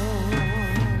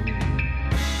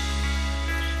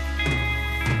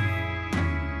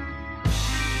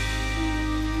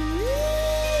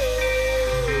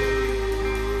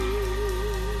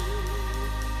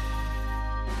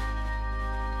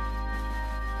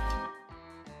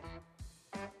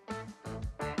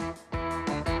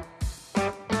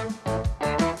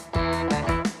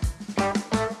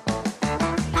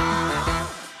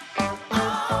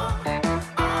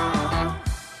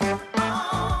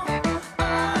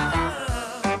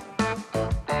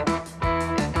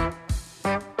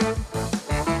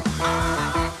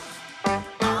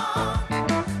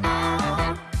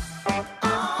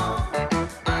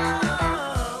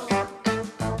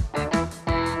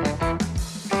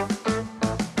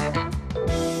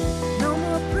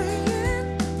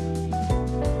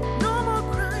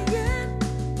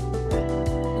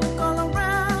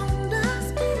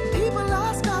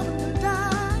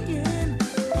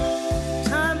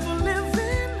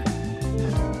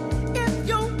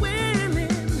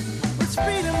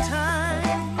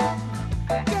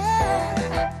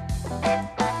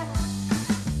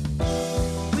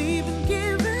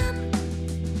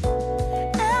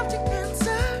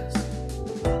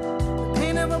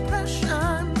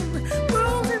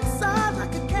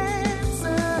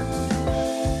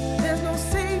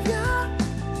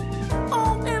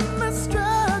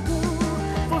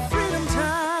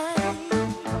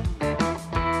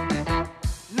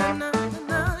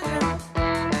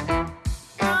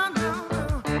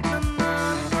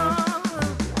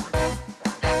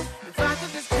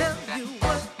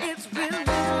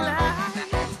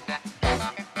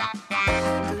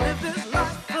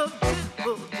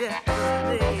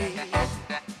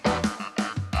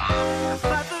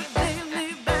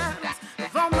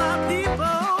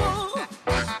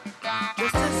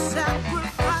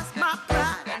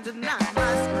 can't deny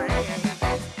my strength.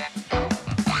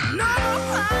 No more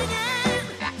crying,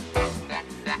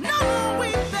 no more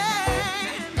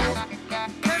weeping,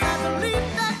 'cause I believe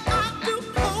that I do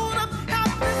hold up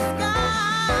half the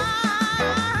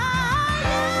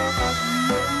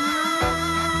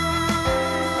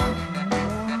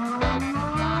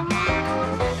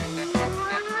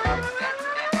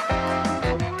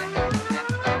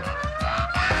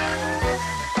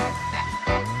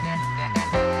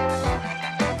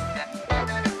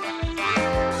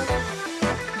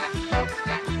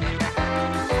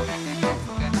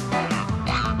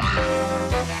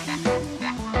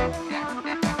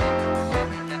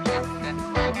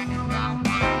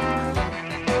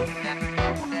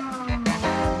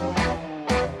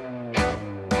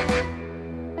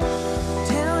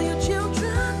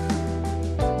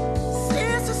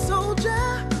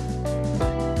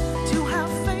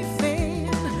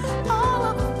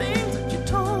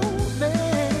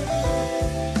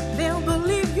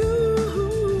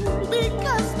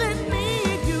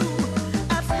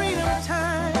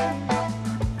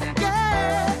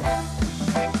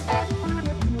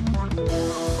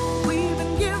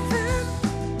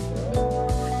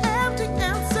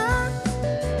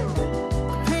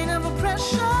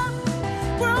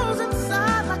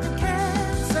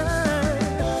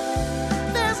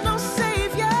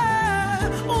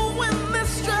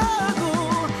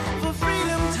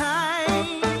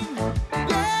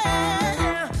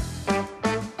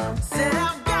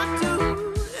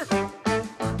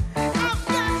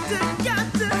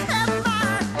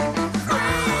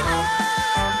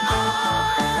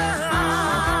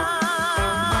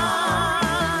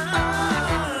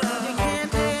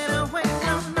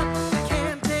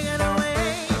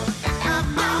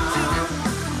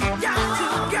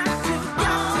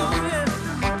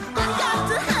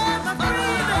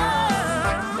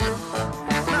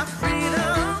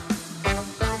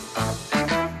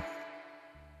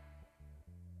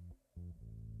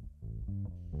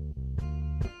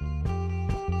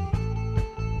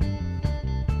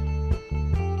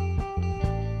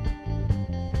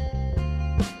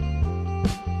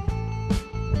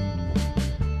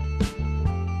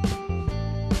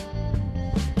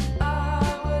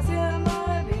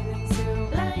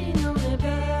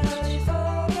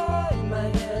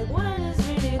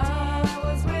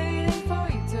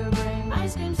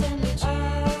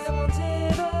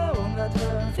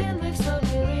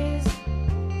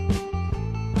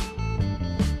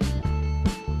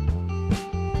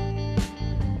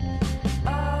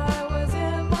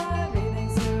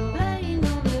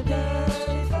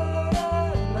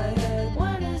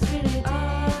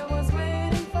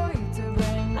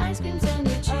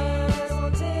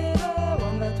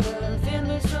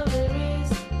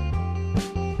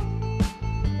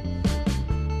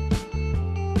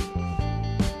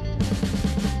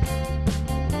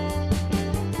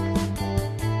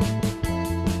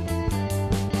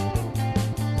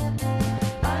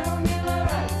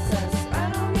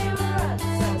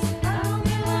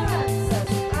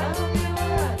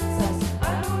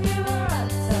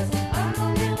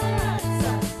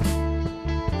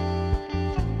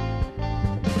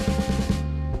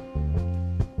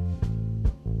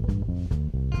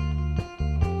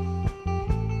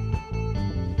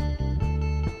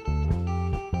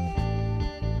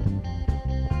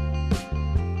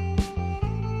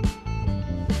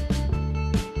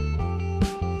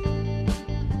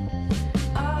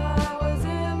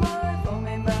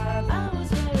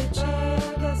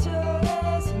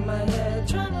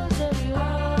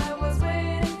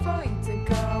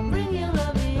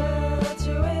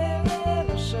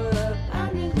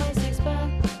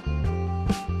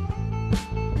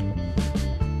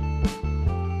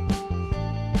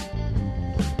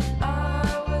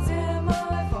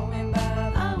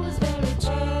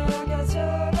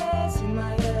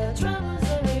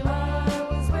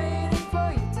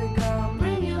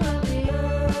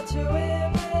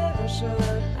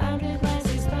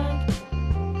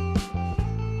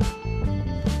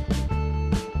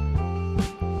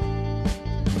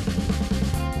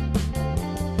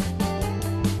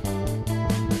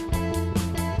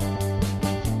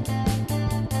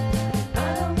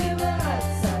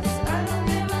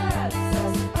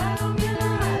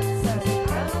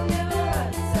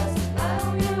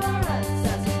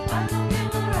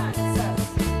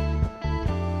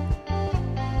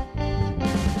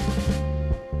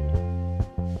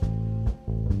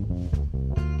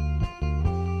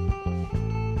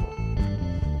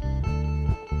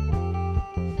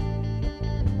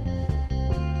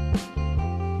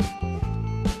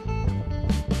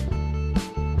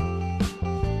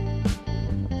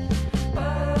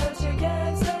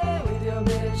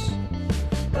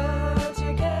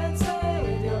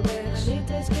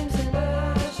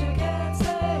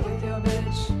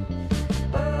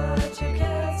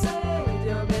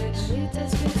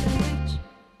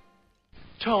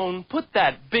put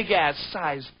that big-ass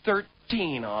size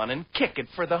 13 on and kick it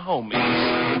for the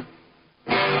homies.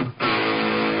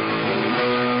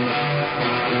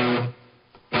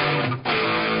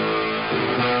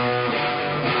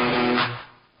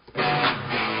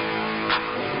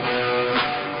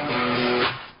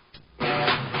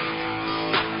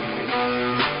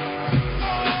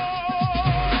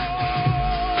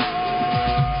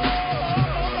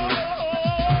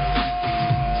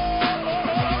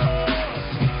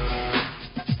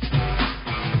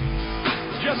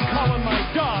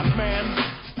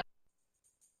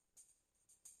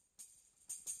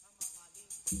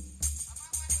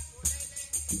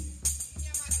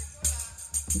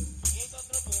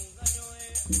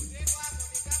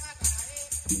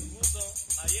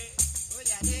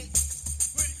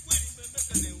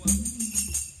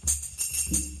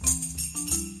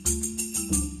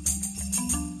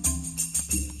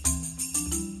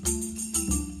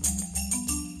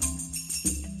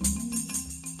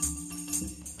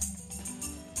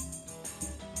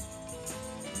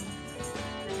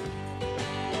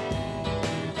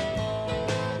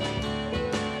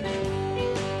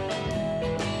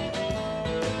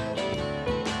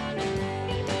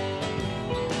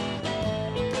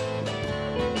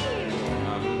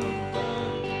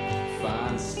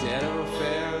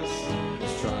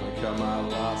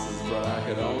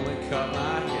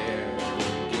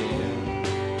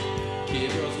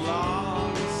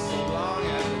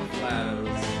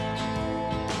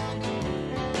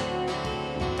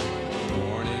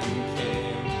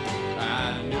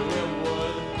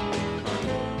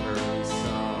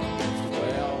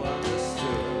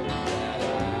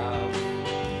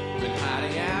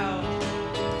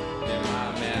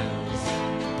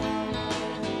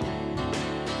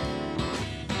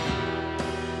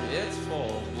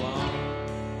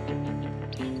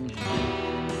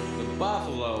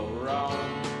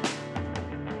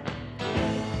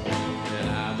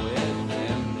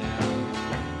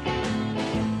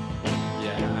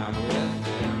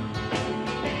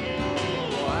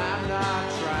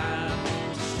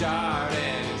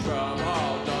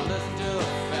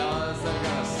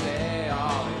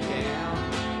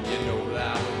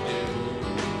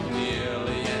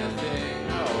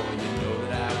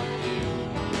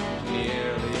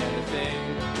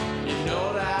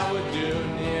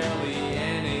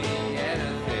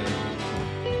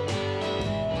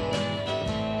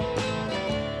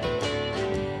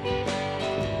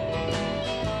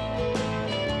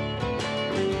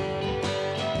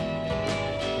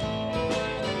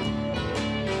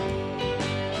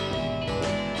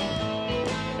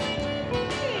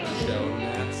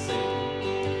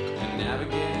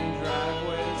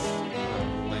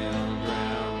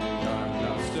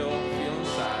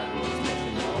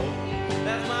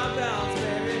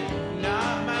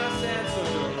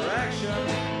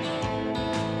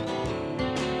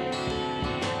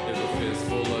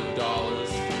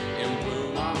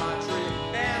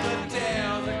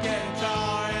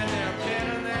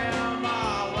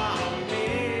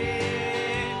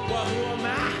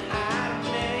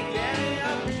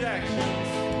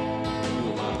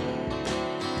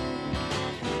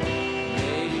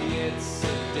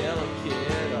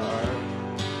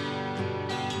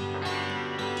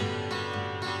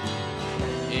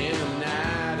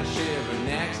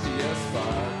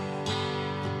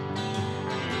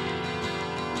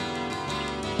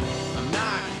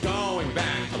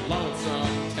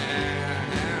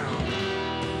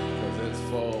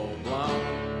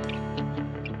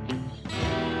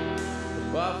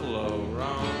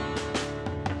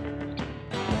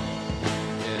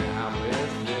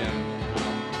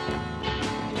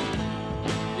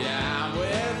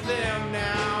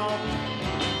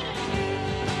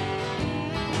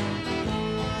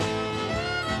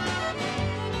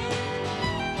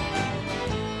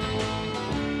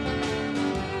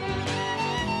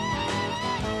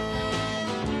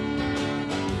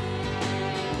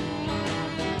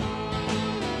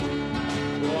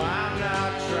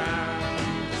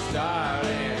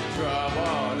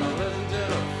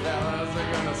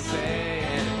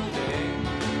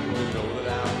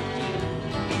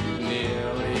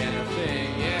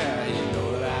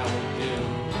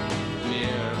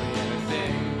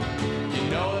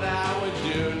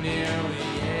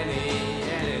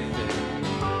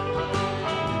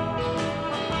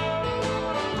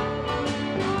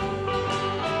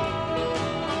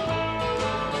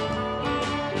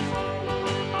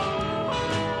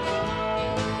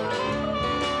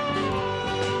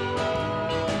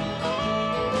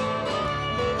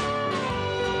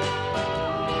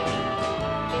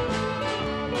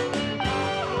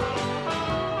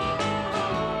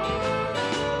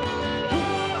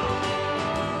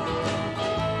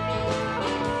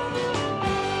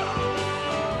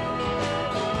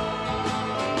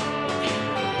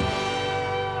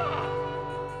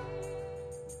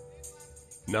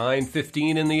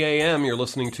 9:15 in the a.m. You're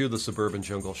listening to the Suburban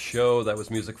Jungle Show. That was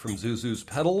music from Zuzu's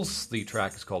Pedals. The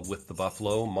track is called With the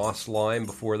Buffalo. Moss Lime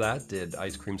before that did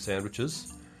Ice Cream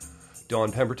Sandwiches.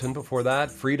 Don Pemberton before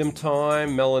that. Freedom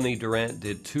Time. Melanie Durant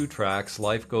did 2 tracks,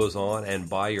 Life Goes On and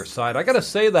By Your Side. I gotta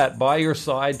say that By Your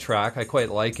Side track, I quite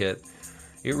like it.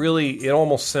 It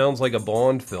almost sounds like a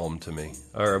Bond film to me,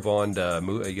 or a Bond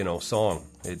song.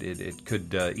 It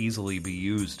could easily be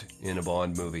used in a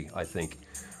Bond movie, I think.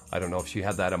 I don't know if she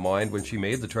had that in mind when she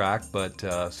made the track, but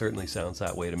certainly sounds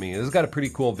that way to me. It's got a pretty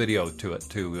cool video to it,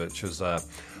 too, which is, I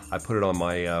put it on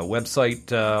my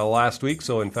website last week.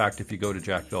 So, in fact, if you go to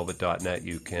jackvelvet.net,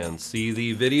 you can see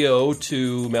the video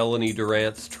to Melanie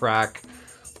Durant's track,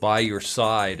 By Your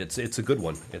Side. It's a good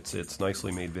one. It's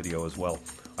nicely made video as well.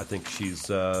 I think she's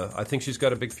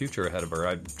got a big future ahead of her.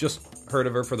 I just heard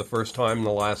of her for the first time in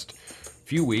the last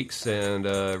few weeks and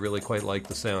really quite like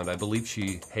the sound. I believe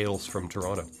she hails from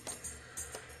Toronto.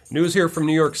 News here from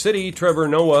New York City. Trevor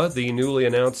Noah, the newly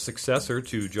announced successor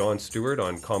to Jon Stewart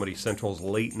on Comedy Central's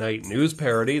late-night news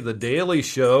parody, The Daily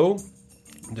Show,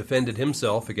 defended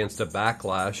himself against a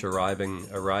backlash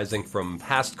arising from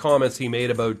past comments he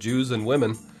made about Jews and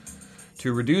women.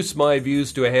 To reduce my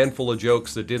views to a handful of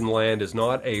jokes that didn't land is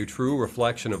not a true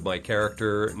reflection of my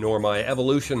character nor my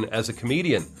evolution as a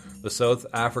comedian, the South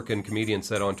African comedian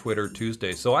said on Twitter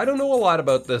Tuesday. So I don't know a lot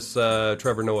about this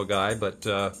Trevor Noah guy, but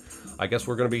I guess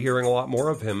we're going to be hearing a lot more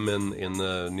of him in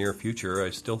the near future.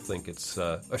 I still think it's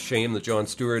a shame that Jon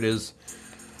Stewart is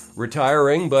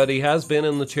retiring, but he has been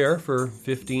in the chair for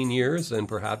 15 years, and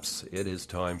perhaps it is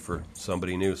time for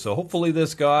somebody new. So hopefully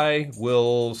this guy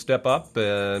will step up,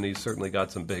 and he's certainly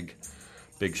got some big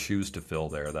shoes to fill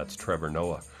there. That's Trevor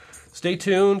Noah. Stay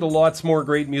tuned. Lots more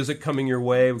great music coming your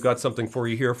way. We've got something for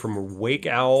you here from Wake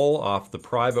Owl off the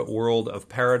Private World of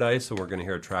Paradise, and we're going to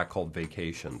hear a track called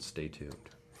Vacation. Stay tuned.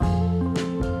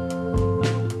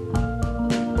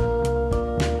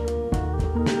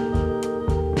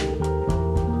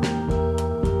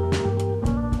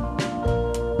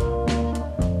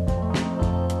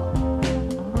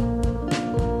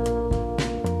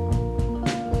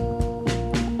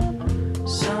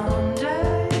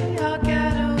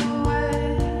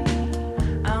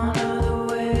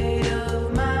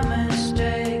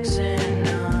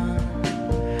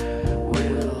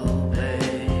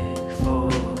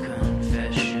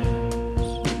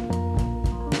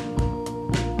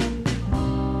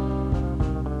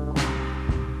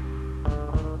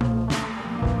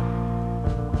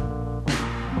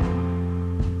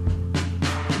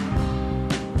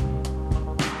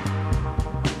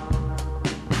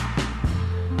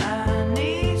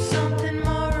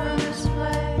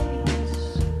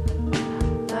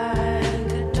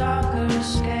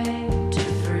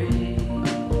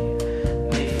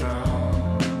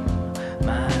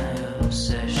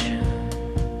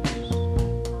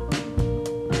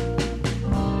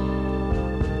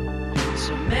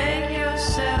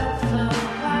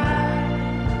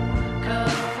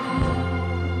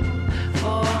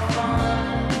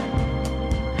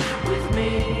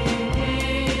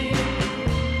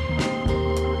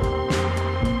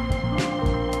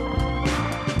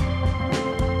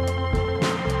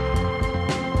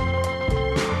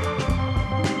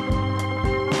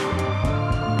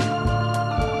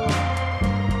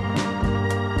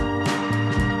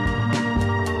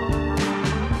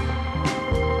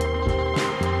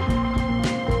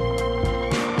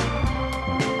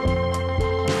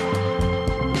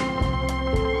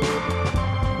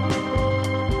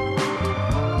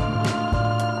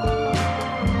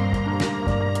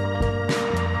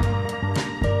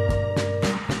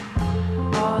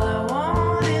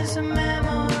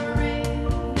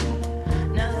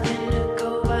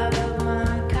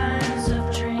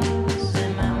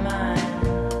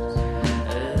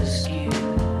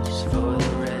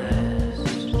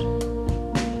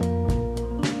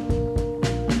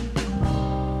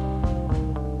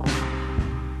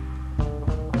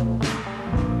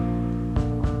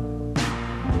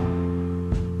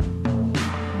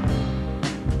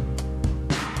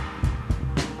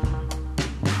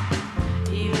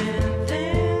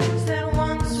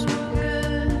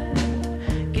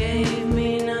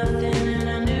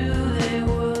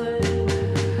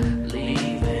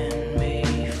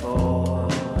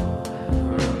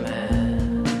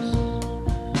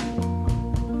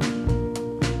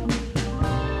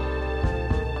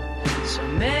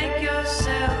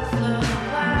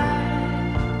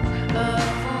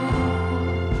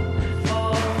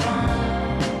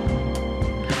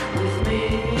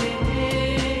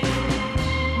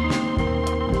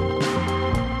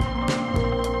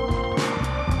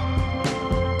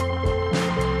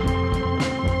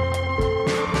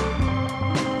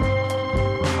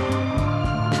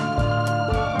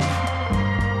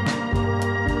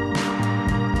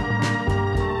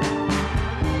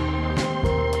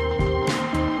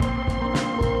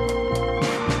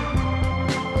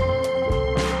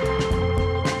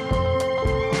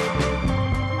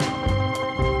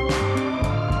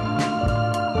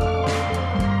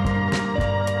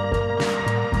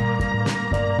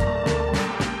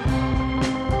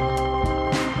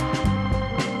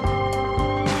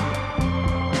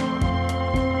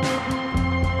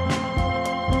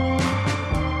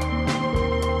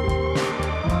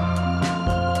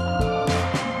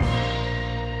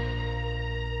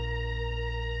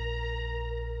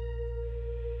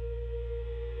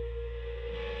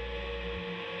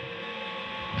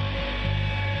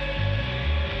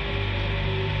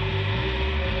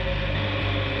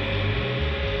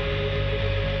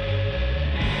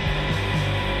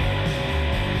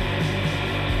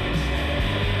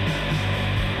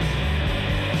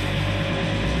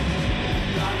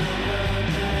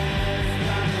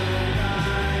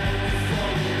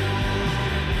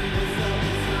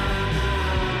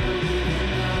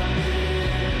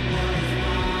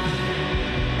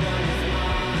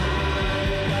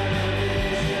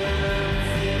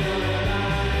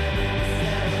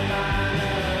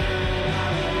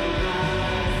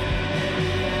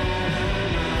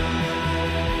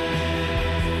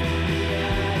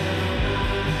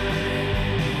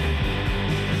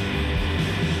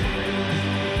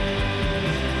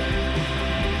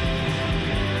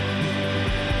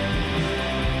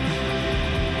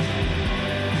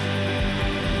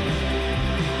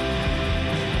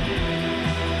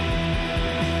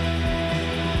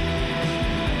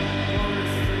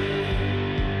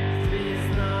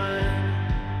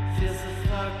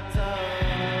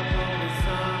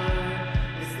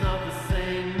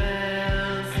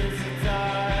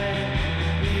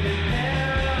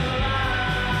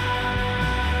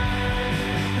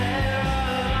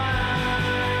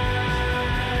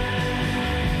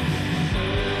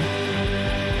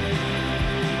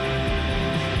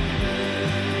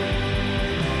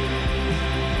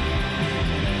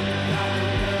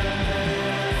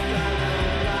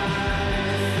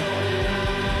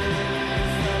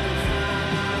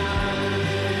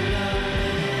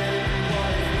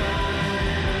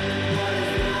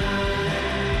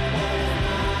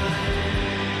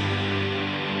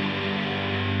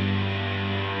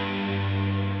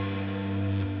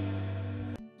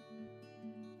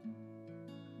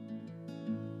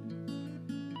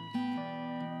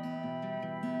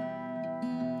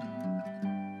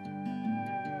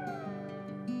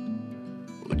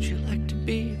 Would you like to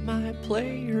be my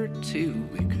player too?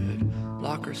 We could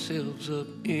lock ourselves up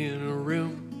in a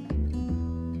room,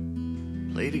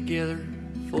 play together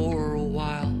for a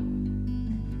while.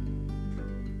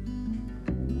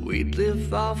 We'd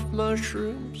live off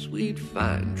mushrooms, we'd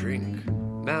find drink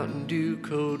Mountain Dew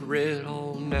Code Red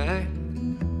all night,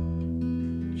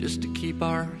 just to keep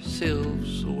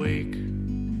ourselves awake.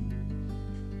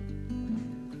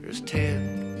 There's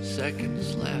 10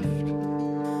 seconds left,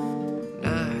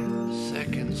 9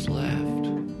 seconds left.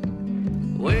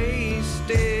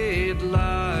 Wasted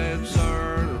lives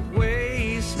aren't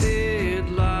wasted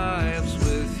lives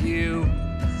with you.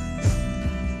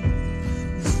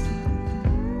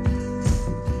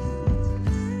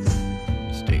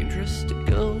 It's dangerous to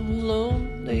go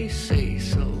alone, they say,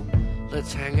 so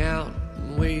let's hang out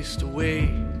and waste away.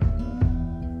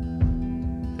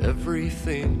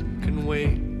 Everything can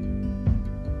wait.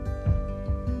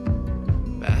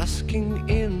 Basking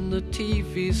in the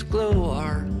TV's glow,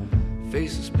 our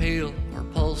faces pale, our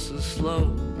pulses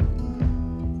slow.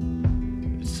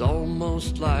 It's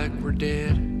almost like we're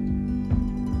dead.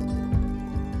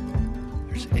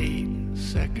 There's 8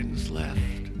 seconds left,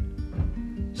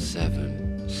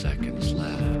 7 seconds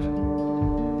left,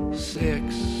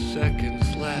 6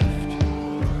 seconds left.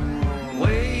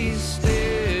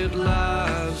 Wasted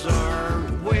lives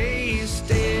aren't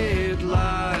wasted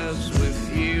lives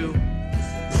with you.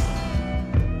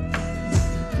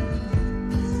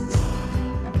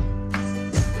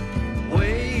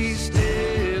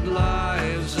 Wasted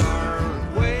lives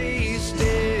aren't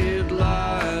wasted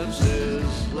lives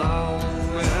as long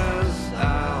as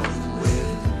I'm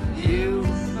with you,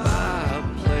 my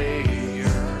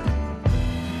player.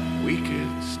 We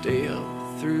could stay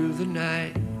up through the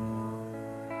night,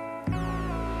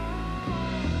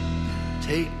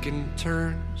 taking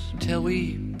turns till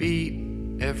we beat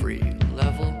every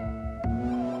level.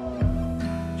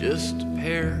 Just a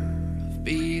pair of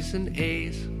B's and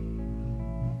A's,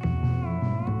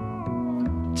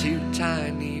 two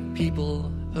tiny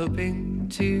people hoping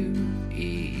to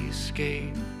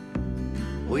escape.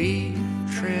 We've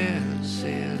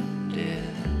transcended.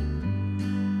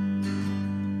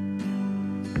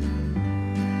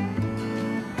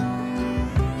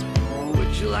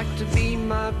 Would you like to be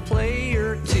my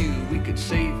player too? We could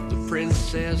save the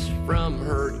princess from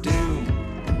her doom,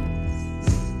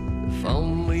 if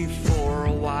only for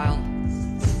a while.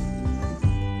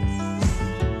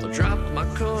 I'll drop my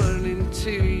coin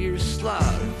into your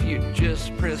slot if you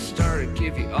just press start and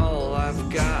give you all I've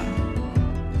got.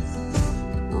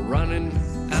 We're running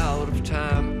out of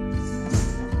time.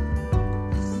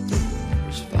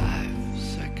 There's 5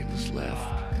 seconds left,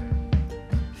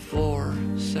 4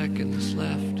 seconds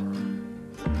left,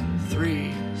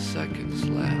 3 seconds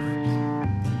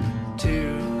left,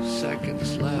 2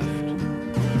 seconds left.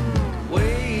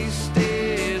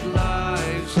 Wasted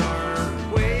lives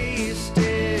aren't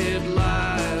wasted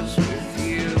lives with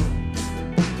you.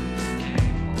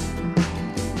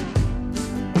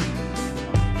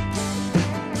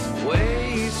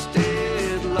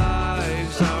 Wasted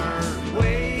lives aren't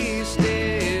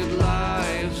wasted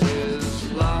lives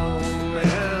as long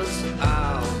as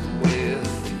I'm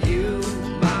with you,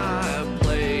 my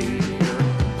player.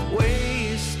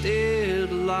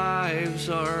 Wasted lives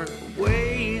aren't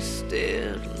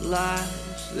wasted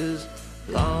lives as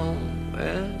long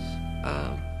as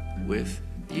I'm with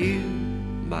you,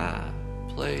 my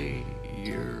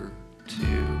player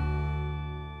too.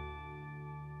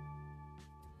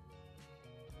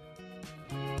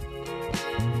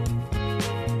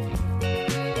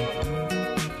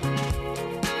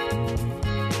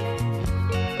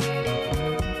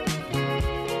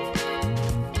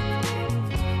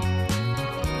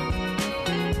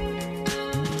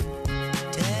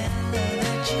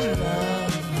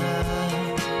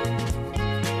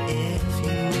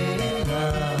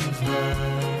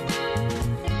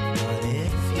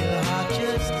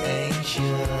 Just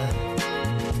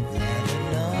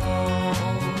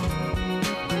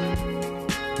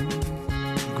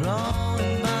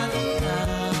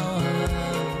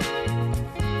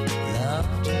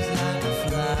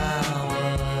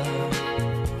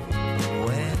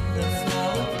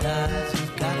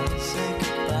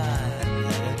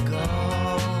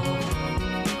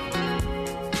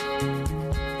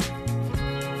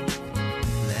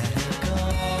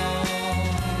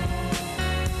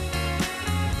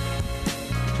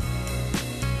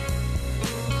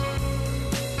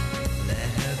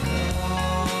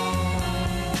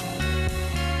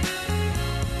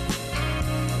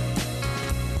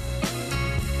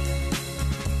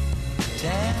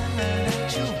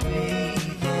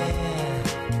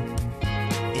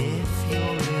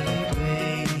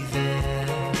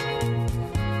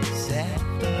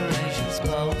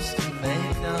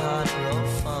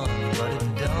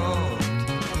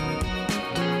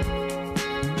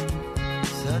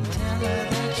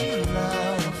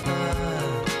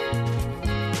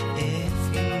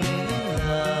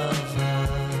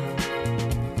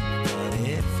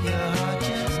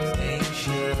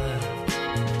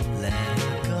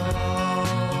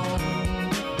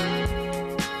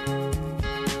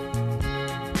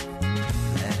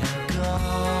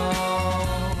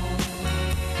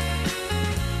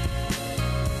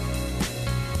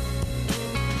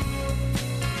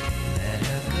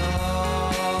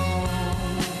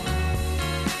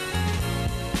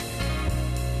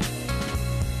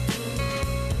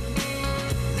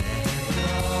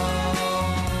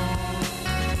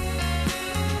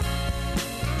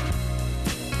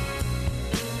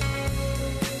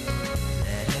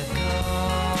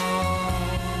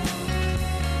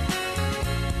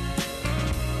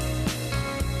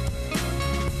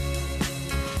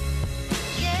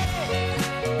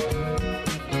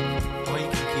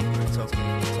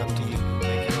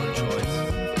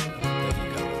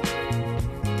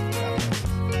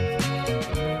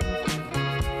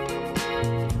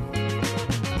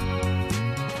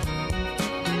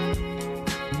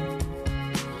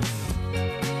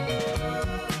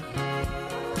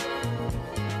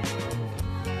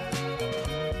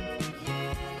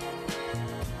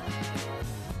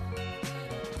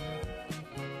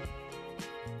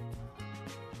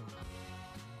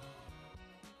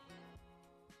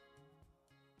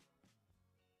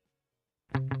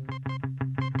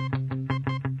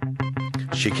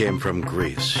She came from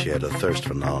Greece. She had a thirst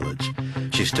for knowledge.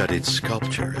 She studied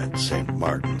sculpture at St.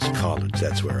 Martin's College.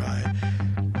 That's where I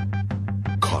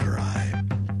caught her eye.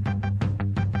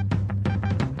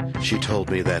 She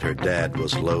told me that her dad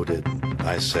was loaded.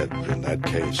 I said, in that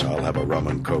case, I'll have a rum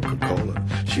and Coca-Cola.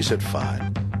 She said,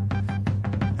 fine.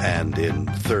 And in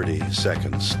 30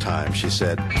 seconds time, she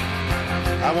said,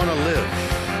 I want to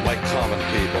live like common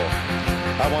people.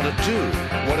 I want to do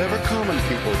whatever common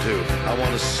people do. I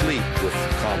want to sleep with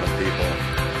common people.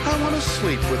 I want to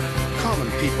sleep with common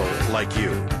people like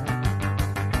you.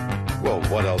 Well,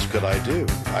 what else could I do?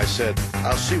 I said,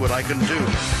 I'll see what I can do.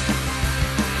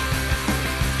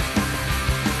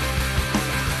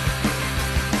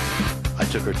 I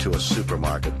took her to a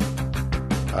supermarket.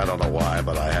 I don't know why,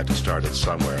 but I had to start it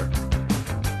somewhere.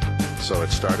 So it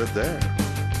started there.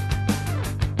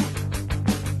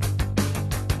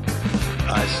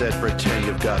 I said, pretend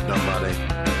you've got no money.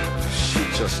 She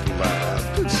just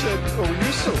laughed and said, oh,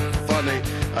 you're so funny.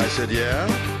 I said, yeah?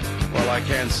 Well, I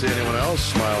can't see anyone else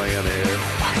smiling in here.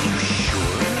 Are you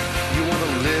sure? You want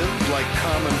to live like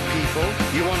common people?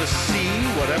 You want to see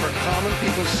whatever common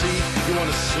people see? You want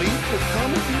to sleep with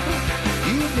common people?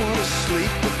 You want to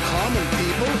sleep with common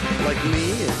people like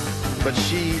me? But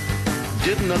she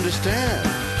didn't understand.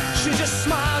 She just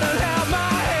smiled and held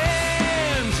my hand.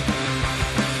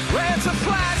 Rent a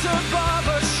flat above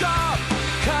a shop.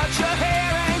 Cut your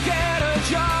hair and get a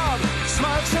job.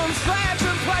 Smoke some fags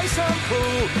and play some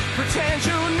pool. Pretend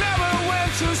you never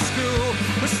went to school,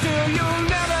 but still you'll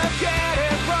never get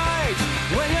it right.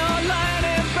 When you're lying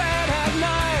in bed at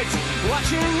night,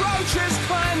 watching roaches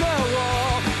climb the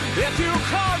wall. If you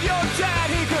called your dad,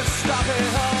 he could stop it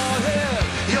all here.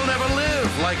 You'll never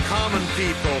live like common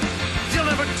people. You'll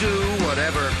never do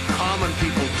whatever common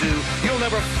people do. You'll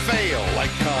never fail like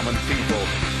common people.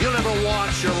 You'll never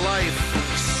watch your life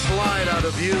slide out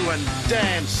of you and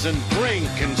dance and drink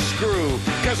and screw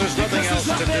because there's nothing else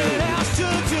to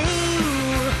do.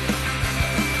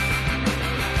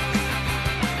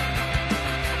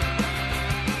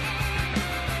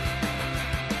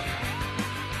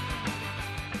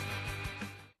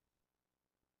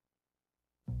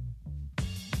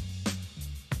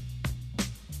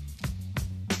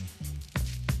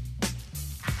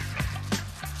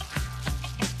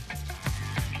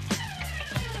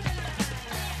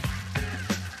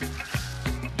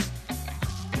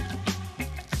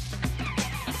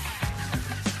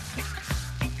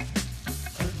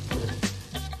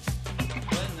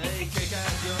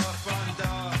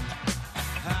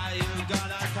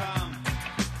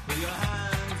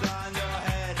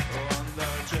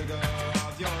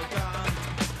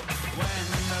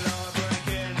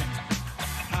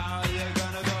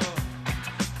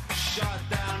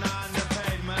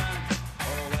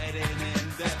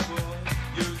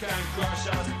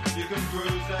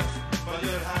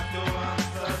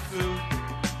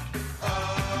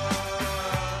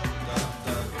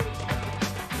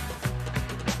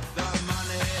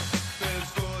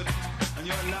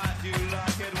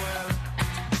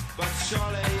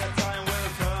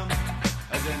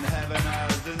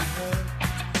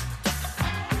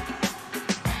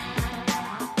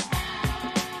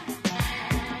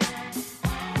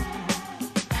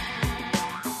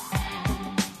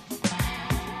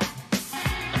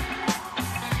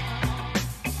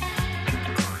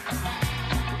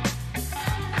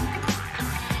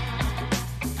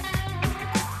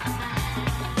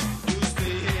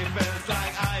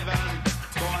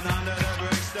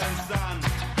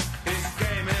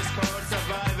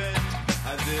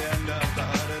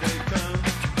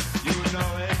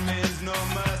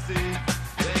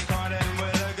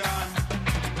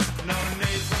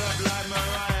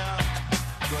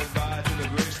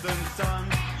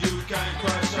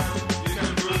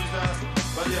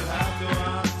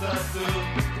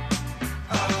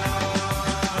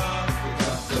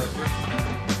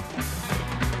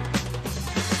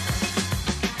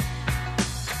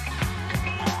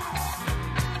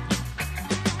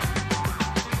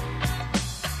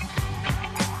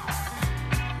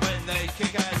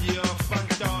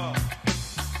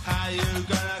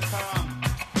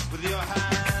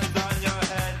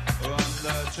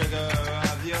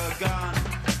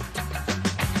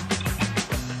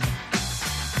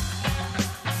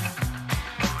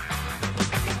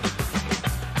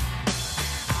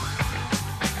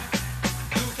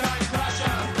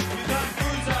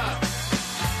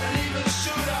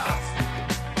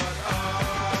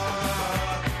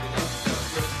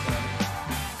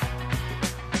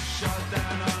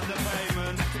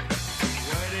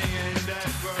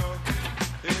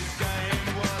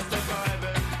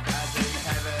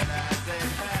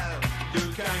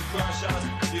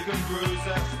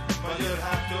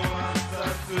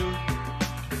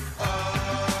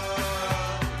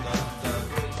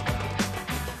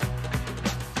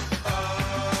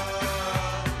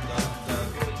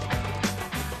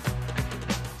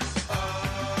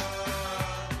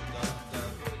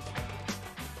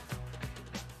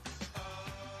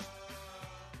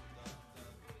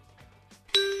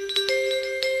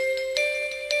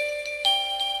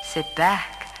 Sit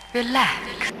back,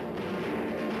 relax.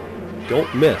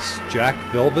 Don't miss Jack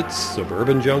Velvet's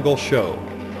Suburban Jungle Show,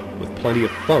 with plenty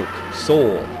of funk,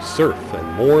 soul, surf, and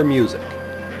more music.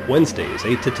 Wednesdays,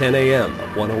 8 to 10 a.m.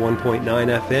 at 101.9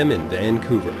 FM in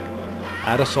Vancouver.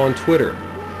 Add us on Twitter,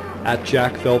 at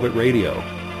Jack Velvet Radio.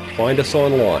 Find us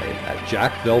online at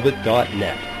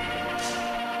jackvelvet.net.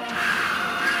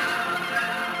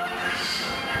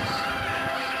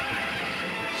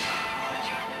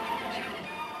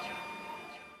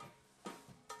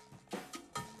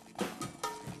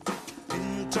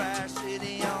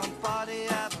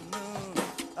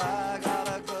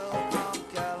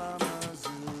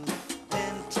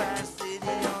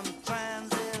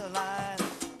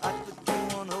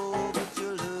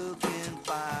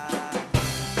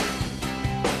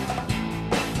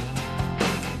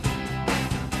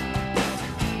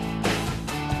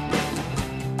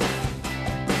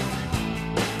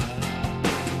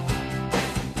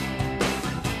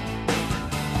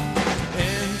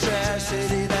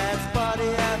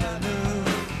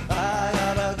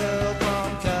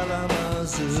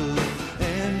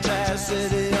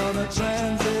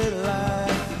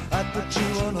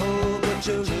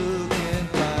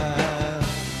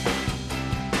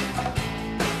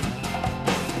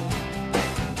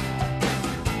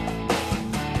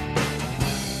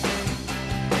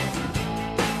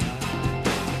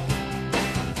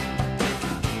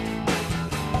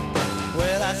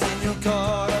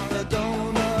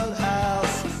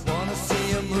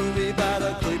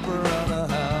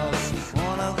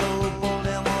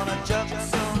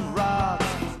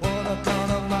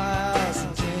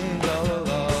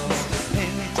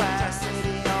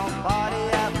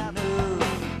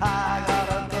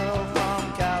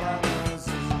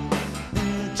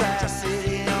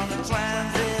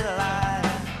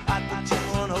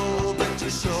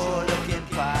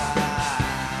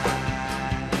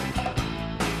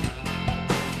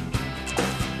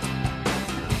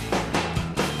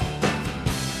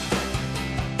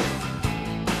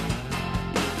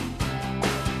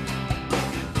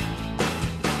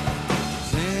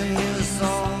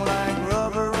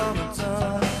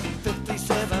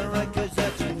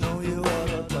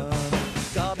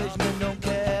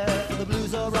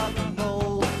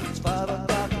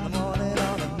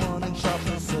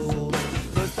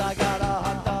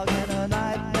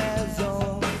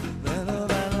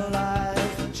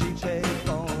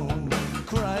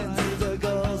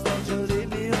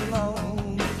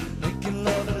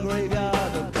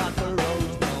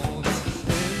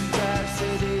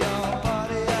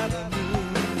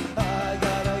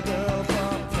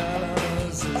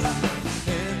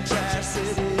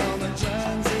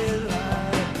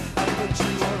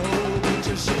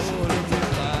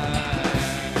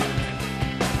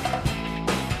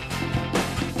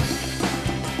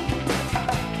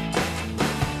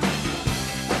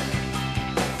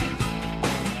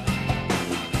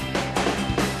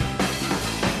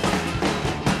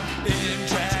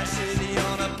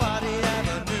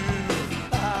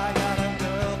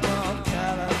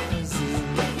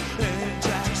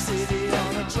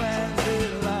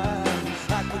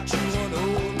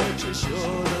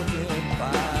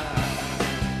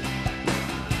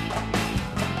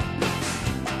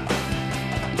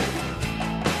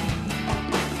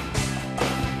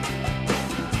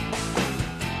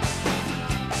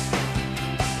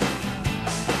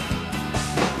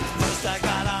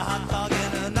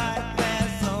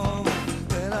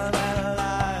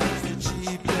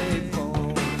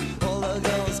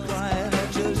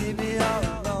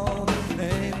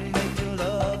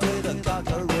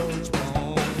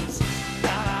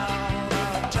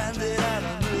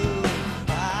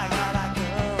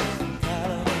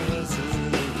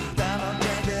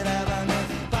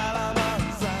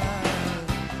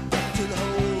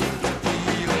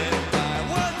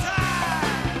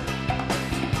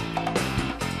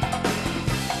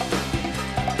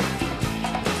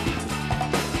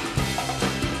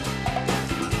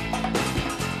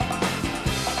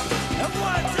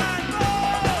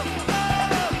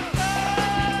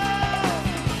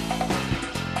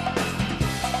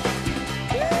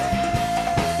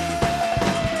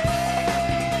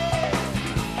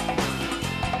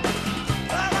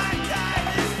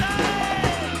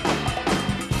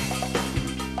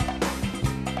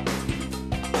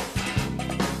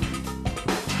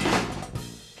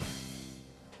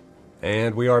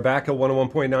 And we are back at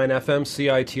 101.9 FM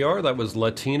CITR. That was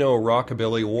Latino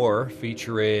Rockabilly War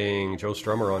featuring Joe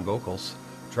Strummer on vocals.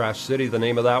 Trash City, the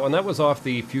name of that one. That was off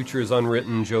the Futures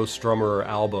Unwritten Joe Strummer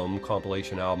album,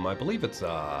 compilation album. I believe it's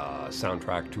a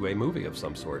soundtrack to a movie of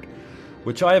some sort.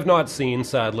 which I have not seen,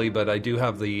 sadly, but I do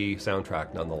have the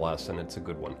soundtrack nonetheless, and it's a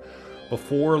good one.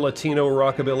 Before Latino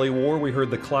Rockabilly War, we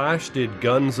heard The Clash did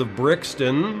Guns of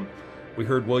Brixton. We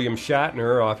heard William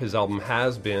Shatner off his album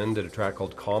Has Been did a track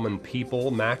called Common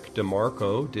People. Mac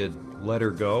DeMarco did Let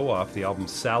Her Go off the album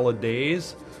Salad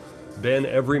Days. Ben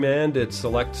Everyman did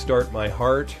Select Start My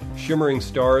Heart. Shimmering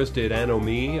Stars did Anno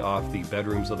Me off the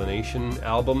Bedrooms of the Nation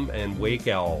album. And Wake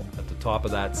Owl at the top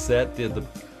of that set did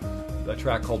a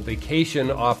track called Vacation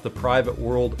off the Private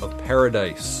World of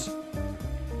Paradise.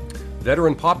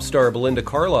 Veteran pop star Belinda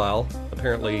Carlisle,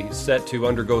 apparently set to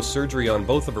undergo surgery on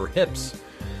both of her hips.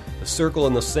 The Circle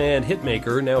in the Sand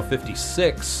hitmaker, now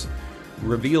 56,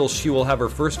 reveals she will have her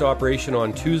first operation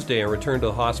on Tuesday and return to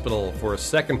the hospital for a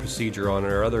second procedure on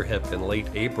her other hip in late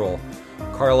April.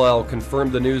 Carlisle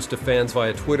confirmed the news to fans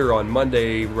via Twitter on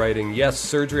Monday, writing, "Yes,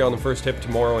 surgery on the first hip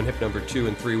tomorrow and hip number 2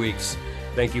 in 3 weeks.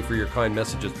 Thank you for your kind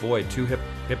messages." Boy, 2 hip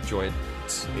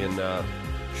joints in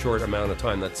short amount of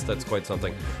time. That's quite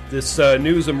something. This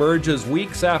news emerges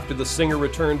weeks after the singer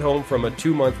returned home from a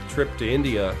 2-month trip to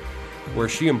India, where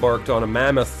she embarked on a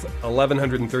mammoth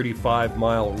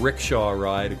 1,135-mile rickshaw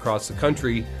ride across the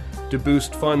country to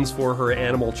boost funds for her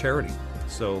animal charity.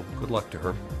 So good luck to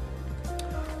her.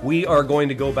 We are going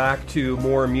to go back to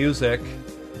more music.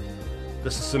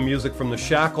 This is some music from the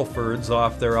Shacklefords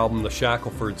off their album The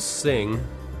Shacklefords Sing,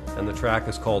 and the track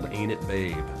is called Ain't It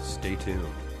Babe. Stay tuned.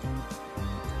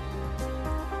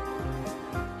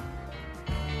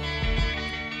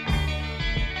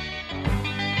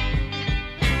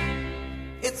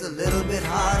 It's a little bit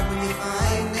hard when you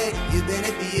find that you've been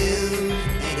abused,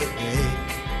 ain't it, babe?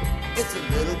 It's a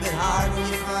little bit hard when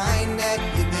you find that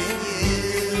you've been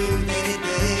used, ain't it,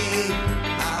 babe?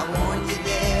 I warned you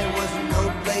there wasn't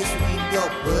no place we'd go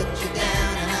put you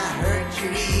down, and I hurt your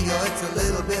ego. It's a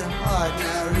little bit hard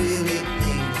now, really, ain't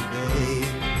it, babe?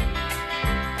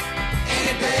 Ain't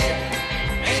it, babe?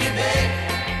 Ain't it, babe?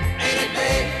 Ain't it,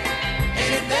 babe?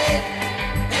 Ain't it, babe?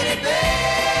 Ain't it, babe?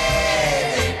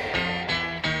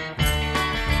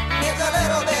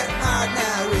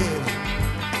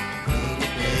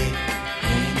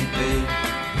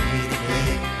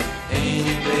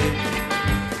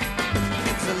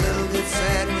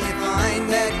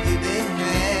 That you've been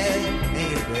had,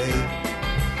 ain't it, babe?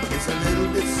 It's a little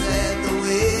bit sad the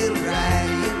way it'll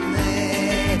drive you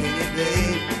mad, ain't it,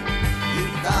 babe? You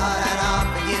thought I'd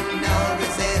offer you no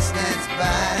resistance,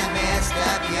 but I messed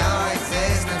up your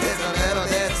existence. It's a little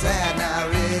bit sad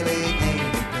now, really, ain't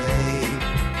it, babe?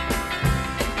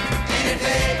 Ain't it,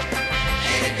 babe?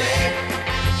 Ain't it, babe?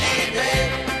 Ain't it,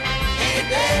 babe? Ain't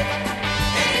it, babe?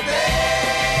 Ain't it, babe?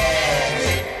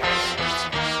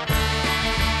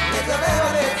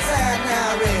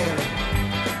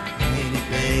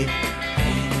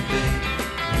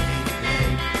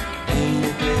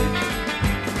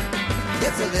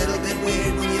 It's a little bit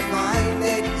weird when you find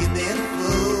that you've been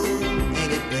fooled,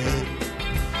 ain't it, babe?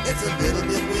 It's a little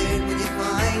bit weird when you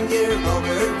find you're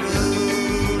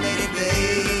overruled, ain't it,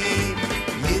 babe?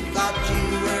 You thought you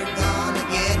were gonna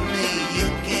get me, you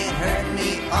can't hurt me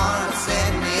or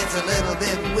upset me. It's a little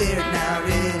bit weird now,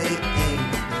 really, ain't it, babe?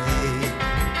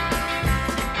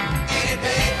 Ain't it,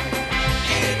 babe?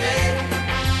 Ain't it, babe?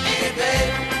 Ain't it,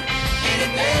 babe? Ain't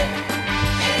it, babe?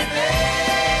 Ain't it, babe?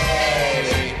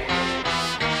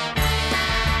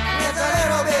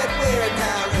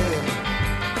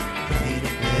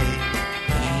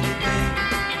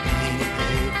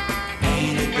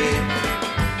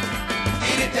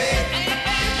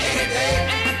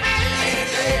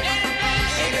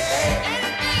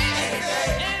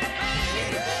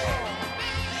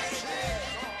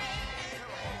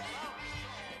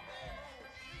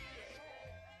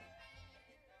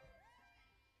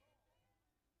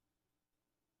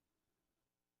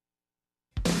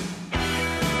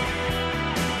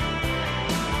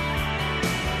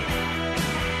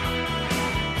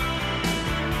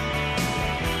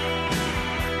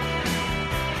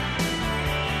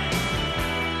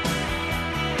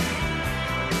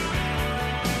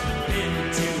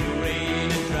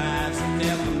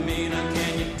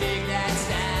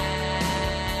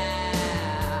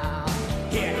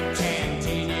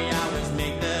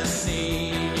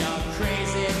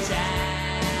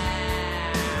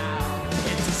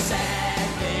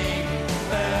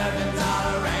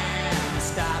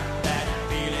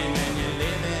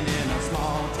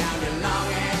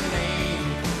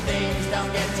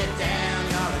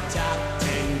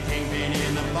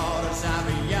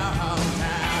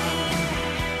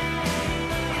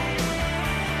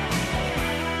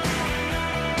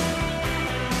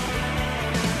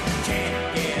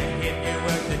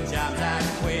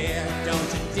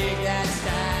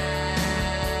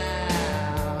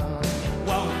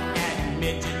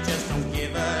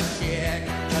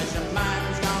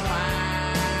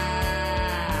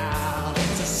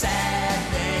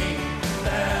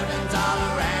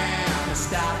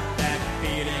 stop that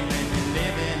feeling when you're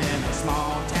living in a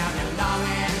small town. You're long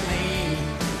and lean.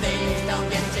 Things don't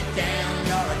get you down.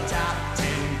 You're a top 10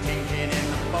 kingpin in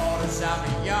the borders of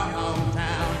your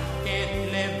hometown.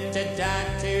 Can't live to die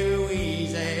too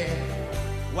easy.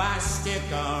 Why stick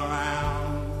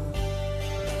around?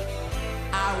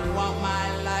 I want my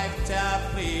life to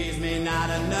please me, not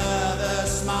another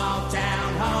small town,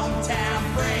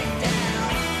 hometown breakdown.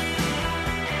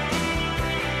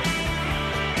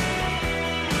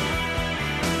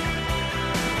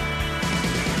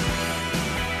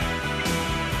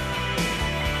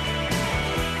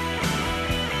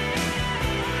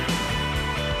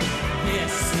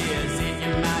 This is it,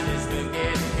 you might as well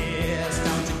get pissed.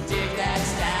 Don't you dig that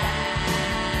style?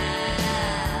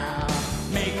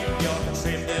 Make your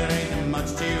trip, there ain't much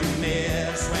to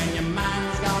miss when your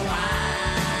mind's gone wild.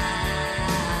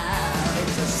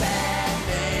 It's a sad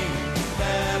thing,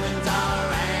 bourbon's all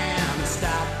around.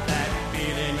 Stop that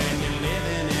feeling when you're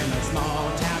living in a small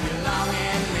town. You're long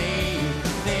and lean,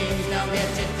 things don't get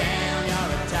you down.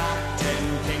 You're a top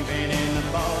 10 kingpin in the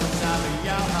borders of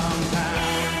your hometown.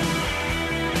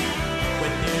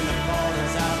 Within the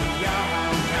borders of your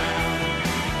hometown.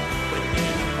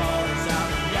 Within the borders of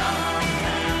your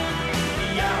hometown.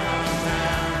 Your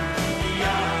hometown.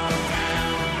 Your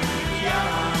hometown. Your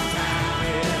hometown,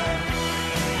 yeah.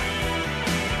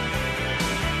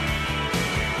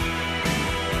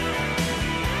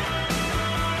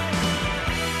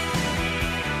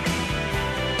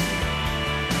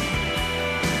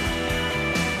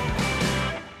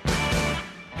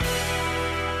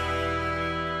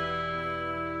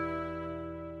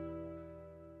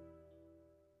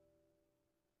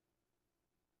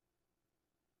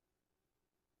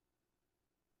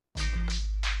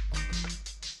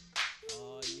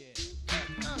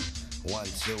 One,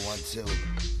 two, 1, 2.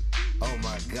 Oh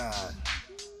my God.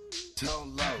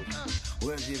 Tone Low,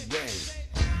 where's you been?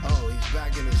 Oh, he's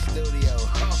back in the studio.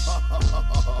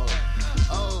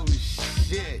 Oh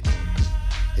shit.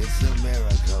 It's a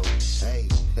miracle. Hey,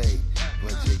 hey,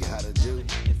 what you gotta do?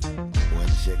 What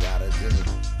you gotta do?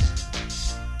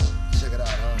 Check it out,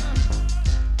 huh?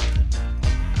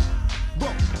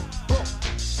 Boom, boom.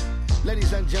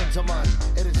 Ladies and gentlemen,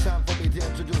 it is time for me to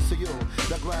introduce to you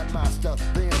the Grandmaster,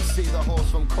 the MC, the host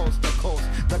from coast to coast,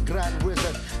 the Grand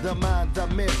Wizard, the man, the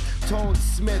myth, Tone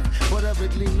Smith,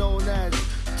 whateverly known as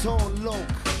Tone Loc.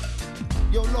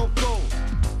 Yo, Loco,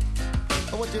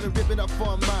 I want you to rip it up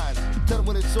for a man. Tell them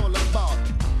what it's all about.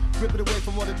 Rip it away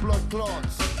from all the blood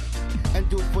clots and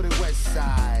do it for the West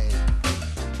Side.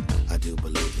 I do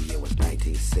believe the year was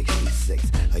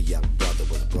 1966. A young brother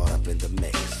was brought up in the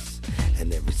mix.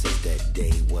 And ever since that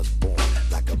day he was born,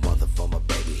 like a mother from a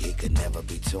baby, he could never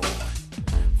be torn.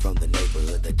 From the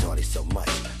neighborhood that taught him so much,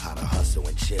 how to hustle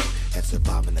and chill and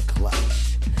survive in the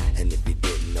clutch. And if you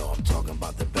didn't know, I'm talking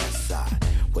about the best side,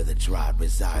 where the drive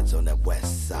resides on that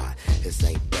west side. It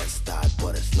ain't best side,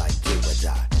 but it's like do or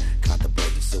die.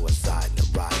 Contemplating suicide and a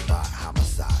ride by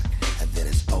homicide. And then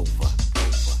it's over.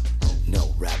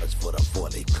 No rabbits for the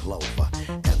 4-leaf clover.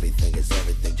 Everything is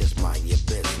everything, just mind your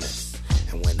business.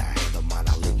 And when I have the mind,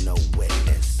 I leave no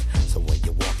witness. So when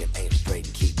you're walking, aim straight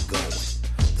and keep going.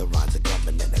 The rhymes are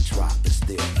coming and the drop is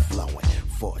still flowing.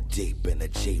 4 deep in the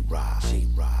G-Ride.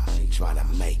 Trying to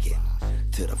make it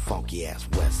to the funky ass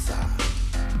west side.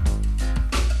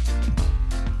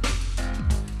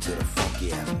 To the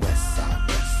funky ass west side,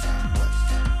 west side, west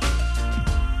side.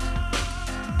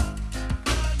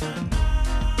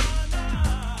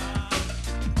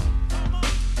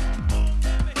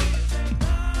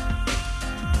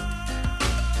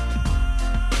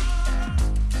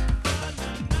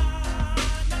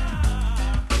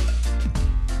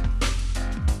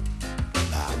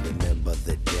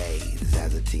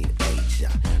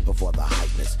 Before the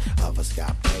hypeness of a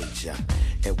Scott Pager,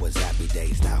 it was happy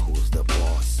days. Now who's the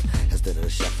boss? Instead of the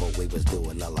shuffle, we was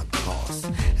doing a la course,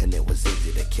 and it was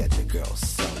easy to catch a girl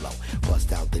solo,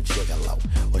 bust out the gigolo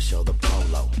or show the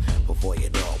polo. Before you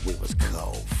know it, we was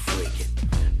cold freaking,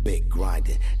 big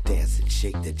grinding, dancing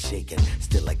cheek to cheek, and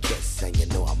still a kiss, and you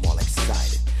know I'm all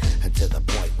excited, and to the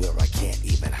point where I can't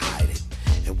even hide it.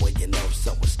 And when you know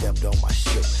someone stepped on my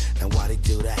shoe, and why they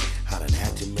do that? I done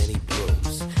had too many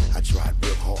blues. I tried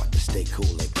real hard to stay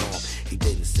cool and calm. He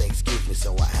didn't say excuse me,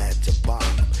 so I had to bomb.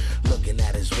 Looking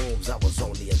at his rooms, I was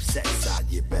on the upset side.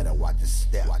 You better watch your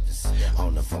step,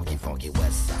 on the funky, funky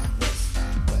west side, west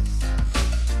side, west side.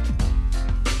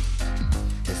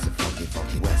 It's the funky,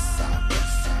 funky west side,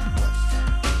 west side, west side.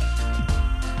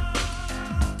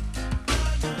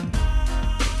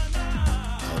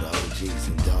 All the OGs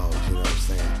and dogs, you know what I'm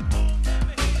saying?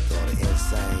 All the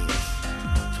insanes,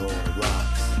 Tour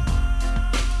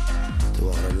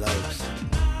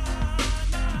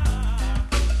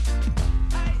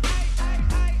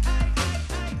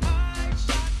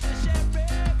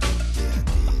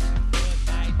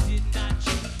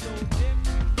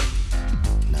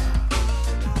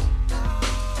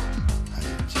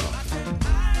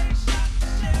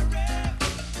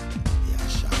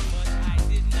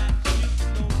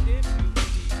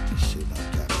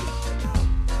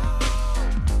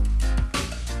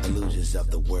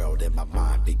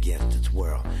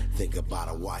world. Think about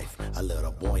a wife, a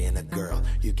little boy and a girl.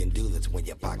 You can do this when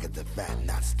your pockets are fat,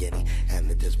 not skinny. And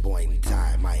at this point in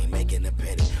time, I ain't making a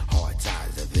penny. Hard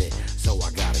times of it, so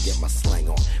I gotta get my slang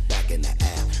on. Back in the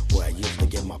app, where I used to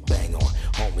get my bang on.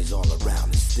 Homies all around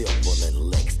and still pulling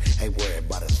licks. Ain't worried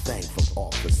about a thing from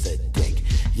Officer Dick.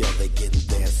 Yo, they getting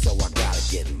there, so I gotta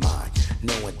get mine.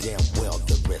 Knowing damn well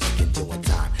the risk in doing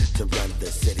time to run the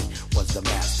city was the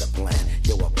master plan.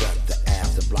 Yo, I run the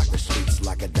abs and block the streets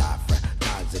like a diaphragm.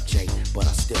 Times have changed, but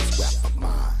I still scrap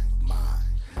my mind.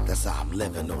 That's how I'm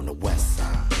living on the west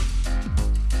side.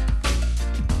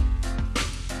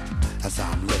 That's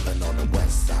how I'm living on the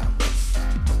west side.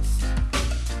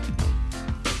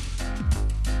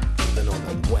 Living on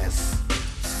the west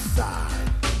side.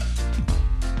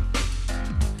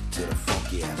 To the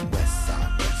funky ass west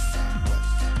side, west side,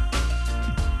 west side.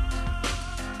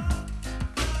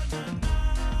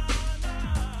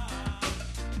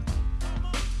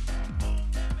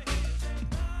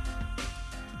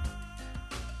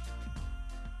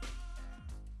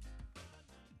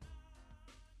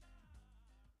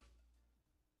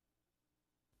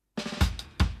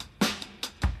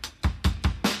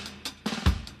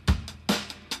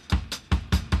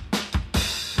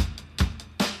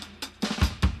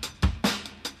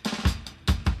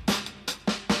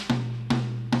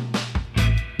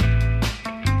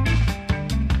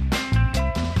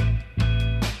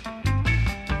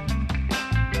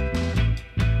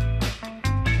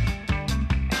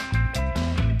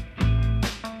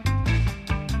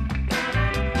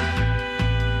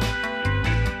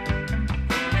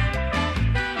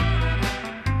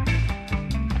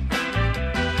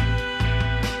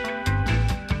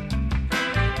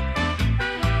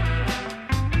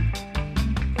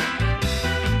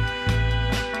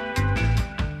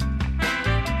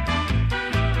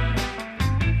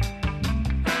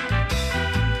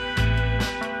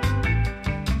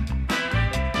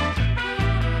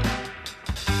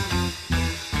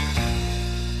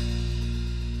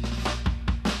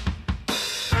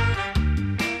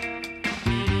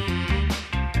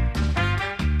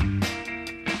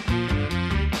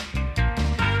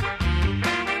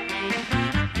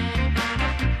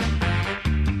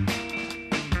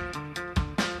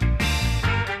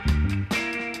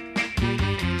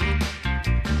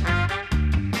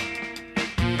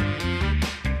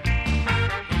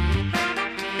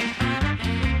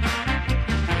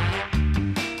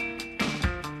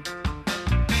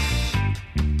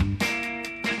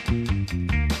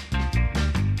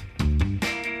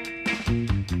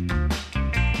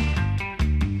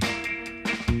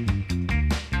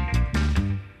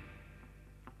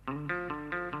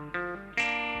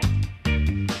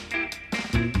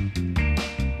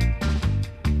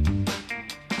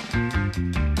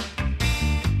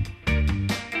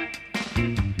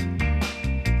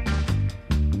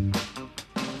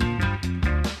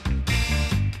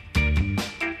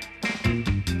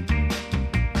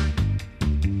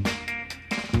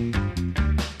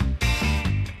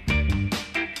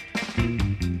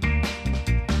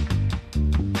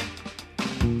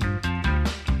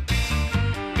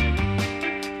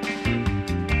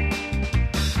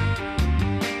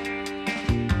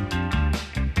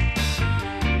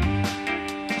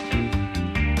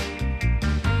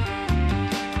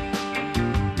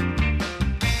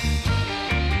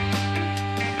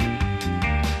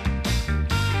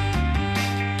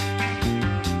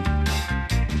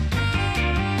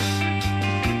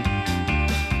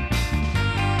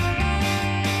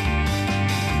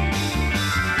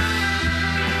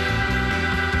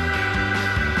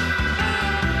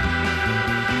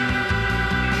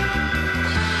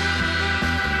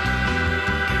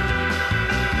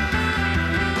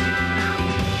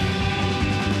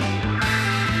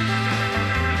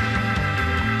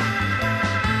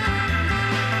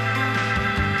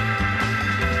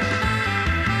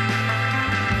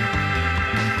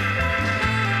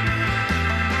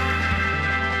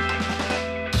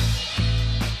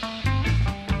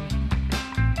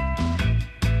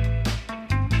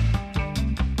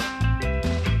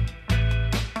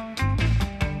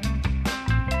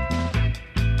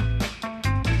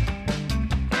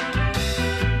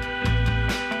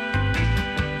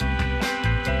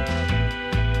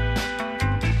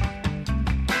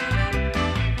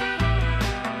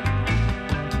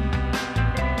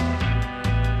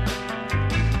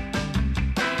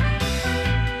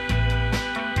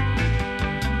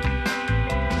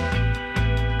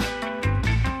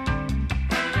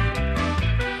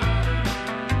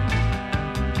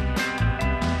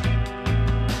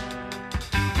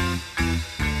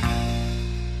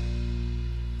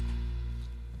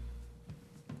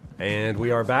 And we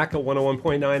are back at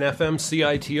 101.9 FM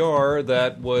CITR.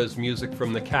 That was music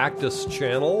from the Cactus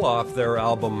Channel off their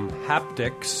album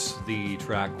Haptics. The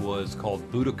track was called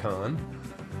Budokan.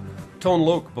 Tone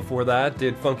Loc before that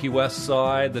did Funky West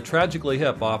Side. The Tragically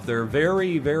Hip off their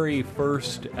very, very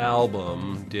first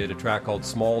album did a track called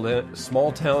Small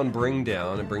Town Bring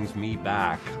Down. It brings me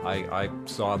back. I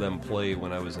saw them play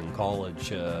when I was in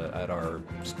college at our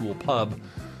school pub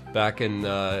back in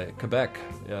Quebec,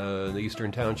 the eastern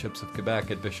townships of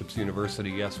Quebec at Bishop's University.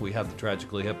 Yes, we had the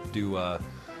Tragically Hip do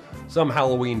some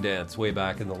Halloween dance way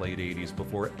back in the late 80s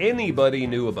before anybody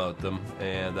knew about them,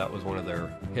 and that was one of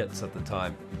their hits at the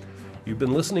time. You've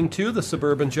been listening to the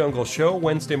Suburban Jungle Show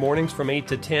Wednesday mornings from 8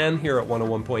 to 10 here at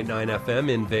 101.9 FM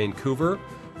in Vancouver.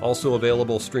 Also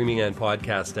available streaming and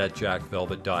podcast at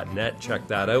jackvelvet.net. Check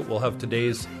that out. We'll have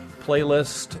today's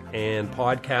playlist and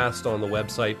podcast on the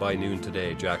website by noon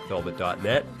today,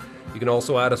 jackvelvet.net. You can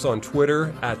also add us on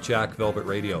Twitter at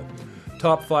jackvelvetradio.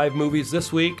 Top 5 movies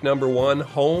this week. Number 1,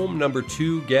 Home. Number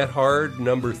 2, Get Hard.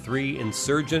 Number 3,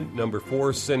 Insurgent. Number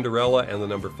 4, Cinderella. And the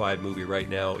number 5 movie right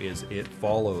now is It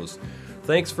Follows.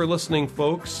 Thanks for listening,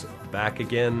 folks. Back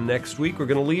again next week. We're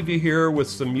going to leave you here with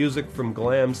some music from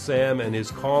Glam Sam and his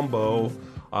combo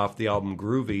off the album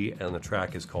Groovy, and the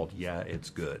track is called Yeah, It's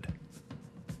Good.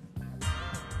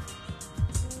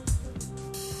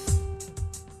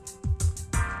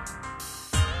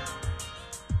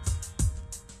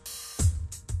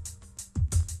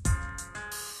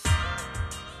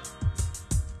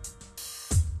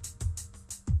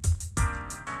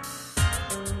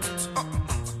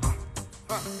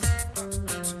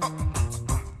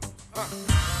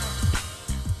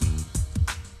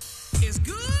 It's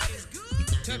good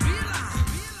to be alive.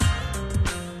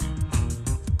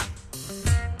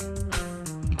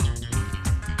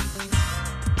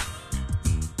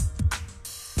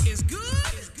 It's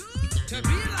good to be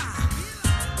alive.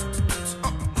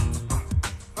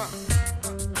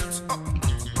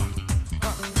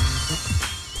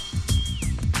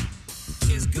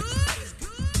 It's good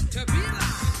to be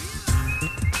alive.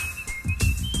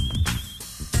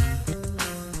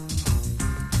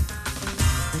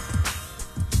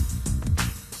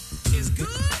 It's good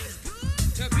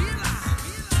to be alive.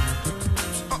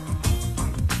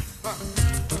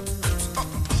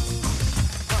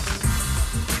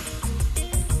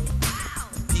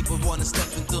 People wanna step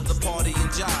into the party and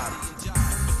jive.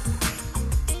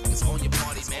 It's on your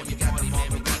party, man. We got the man.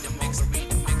 We need to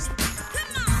mix.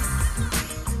 Come on,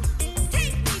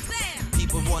 take me there.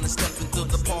 People wanna step into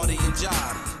the party and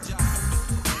jive.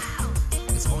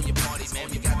 It's on your party, man.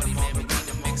 We got the man. We need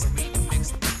to mix.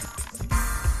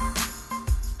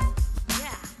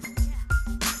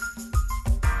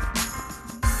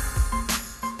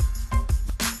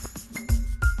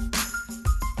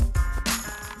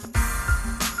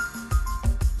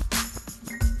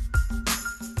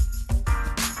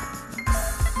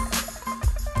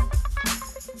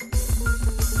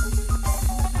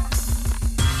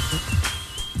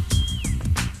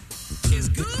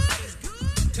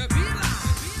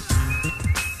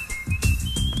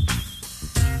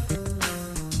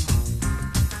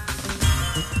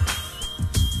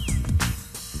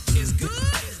 It's good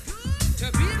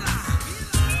to be alive.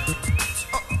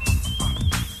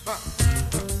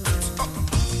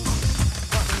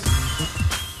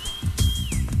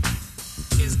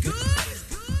 It's good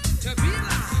to be alive. It's good to be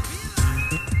alive.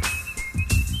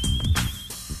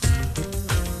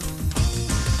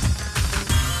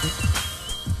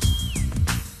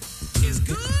 It's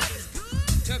good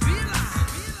to be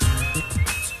alive.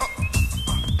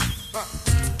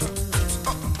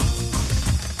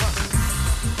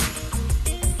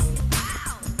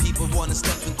 People wanna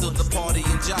step into the party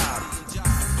and jive.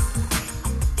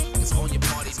 It's on your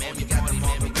party, man. We got the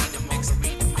man. We need to mix.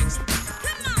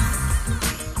 Come on,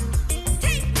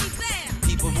 take me there.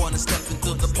 People wanna step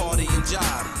into the party and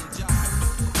jive.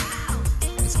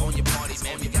 It's on your party,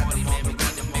 man. We got the man. We need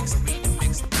to mix.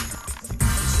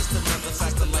 It's just another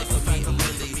fact of life for me,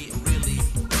 really.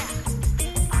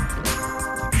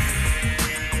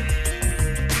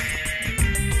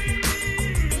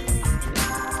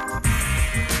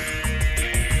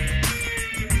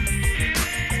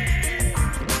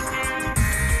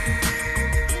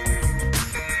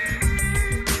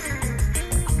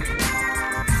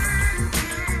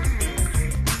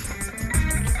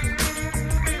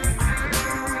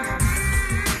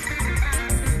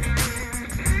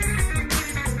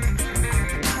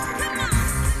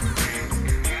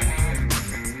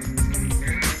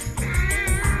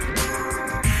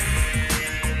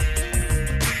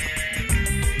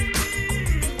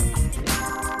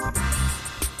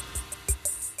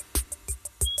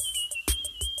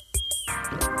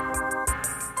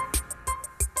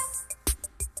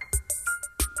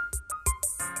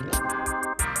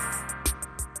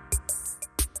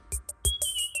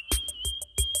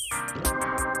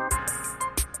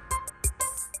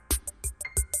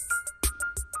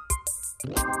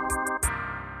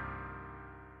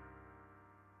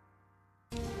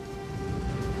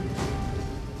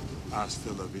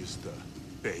 Hasta la vista,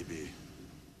 baby.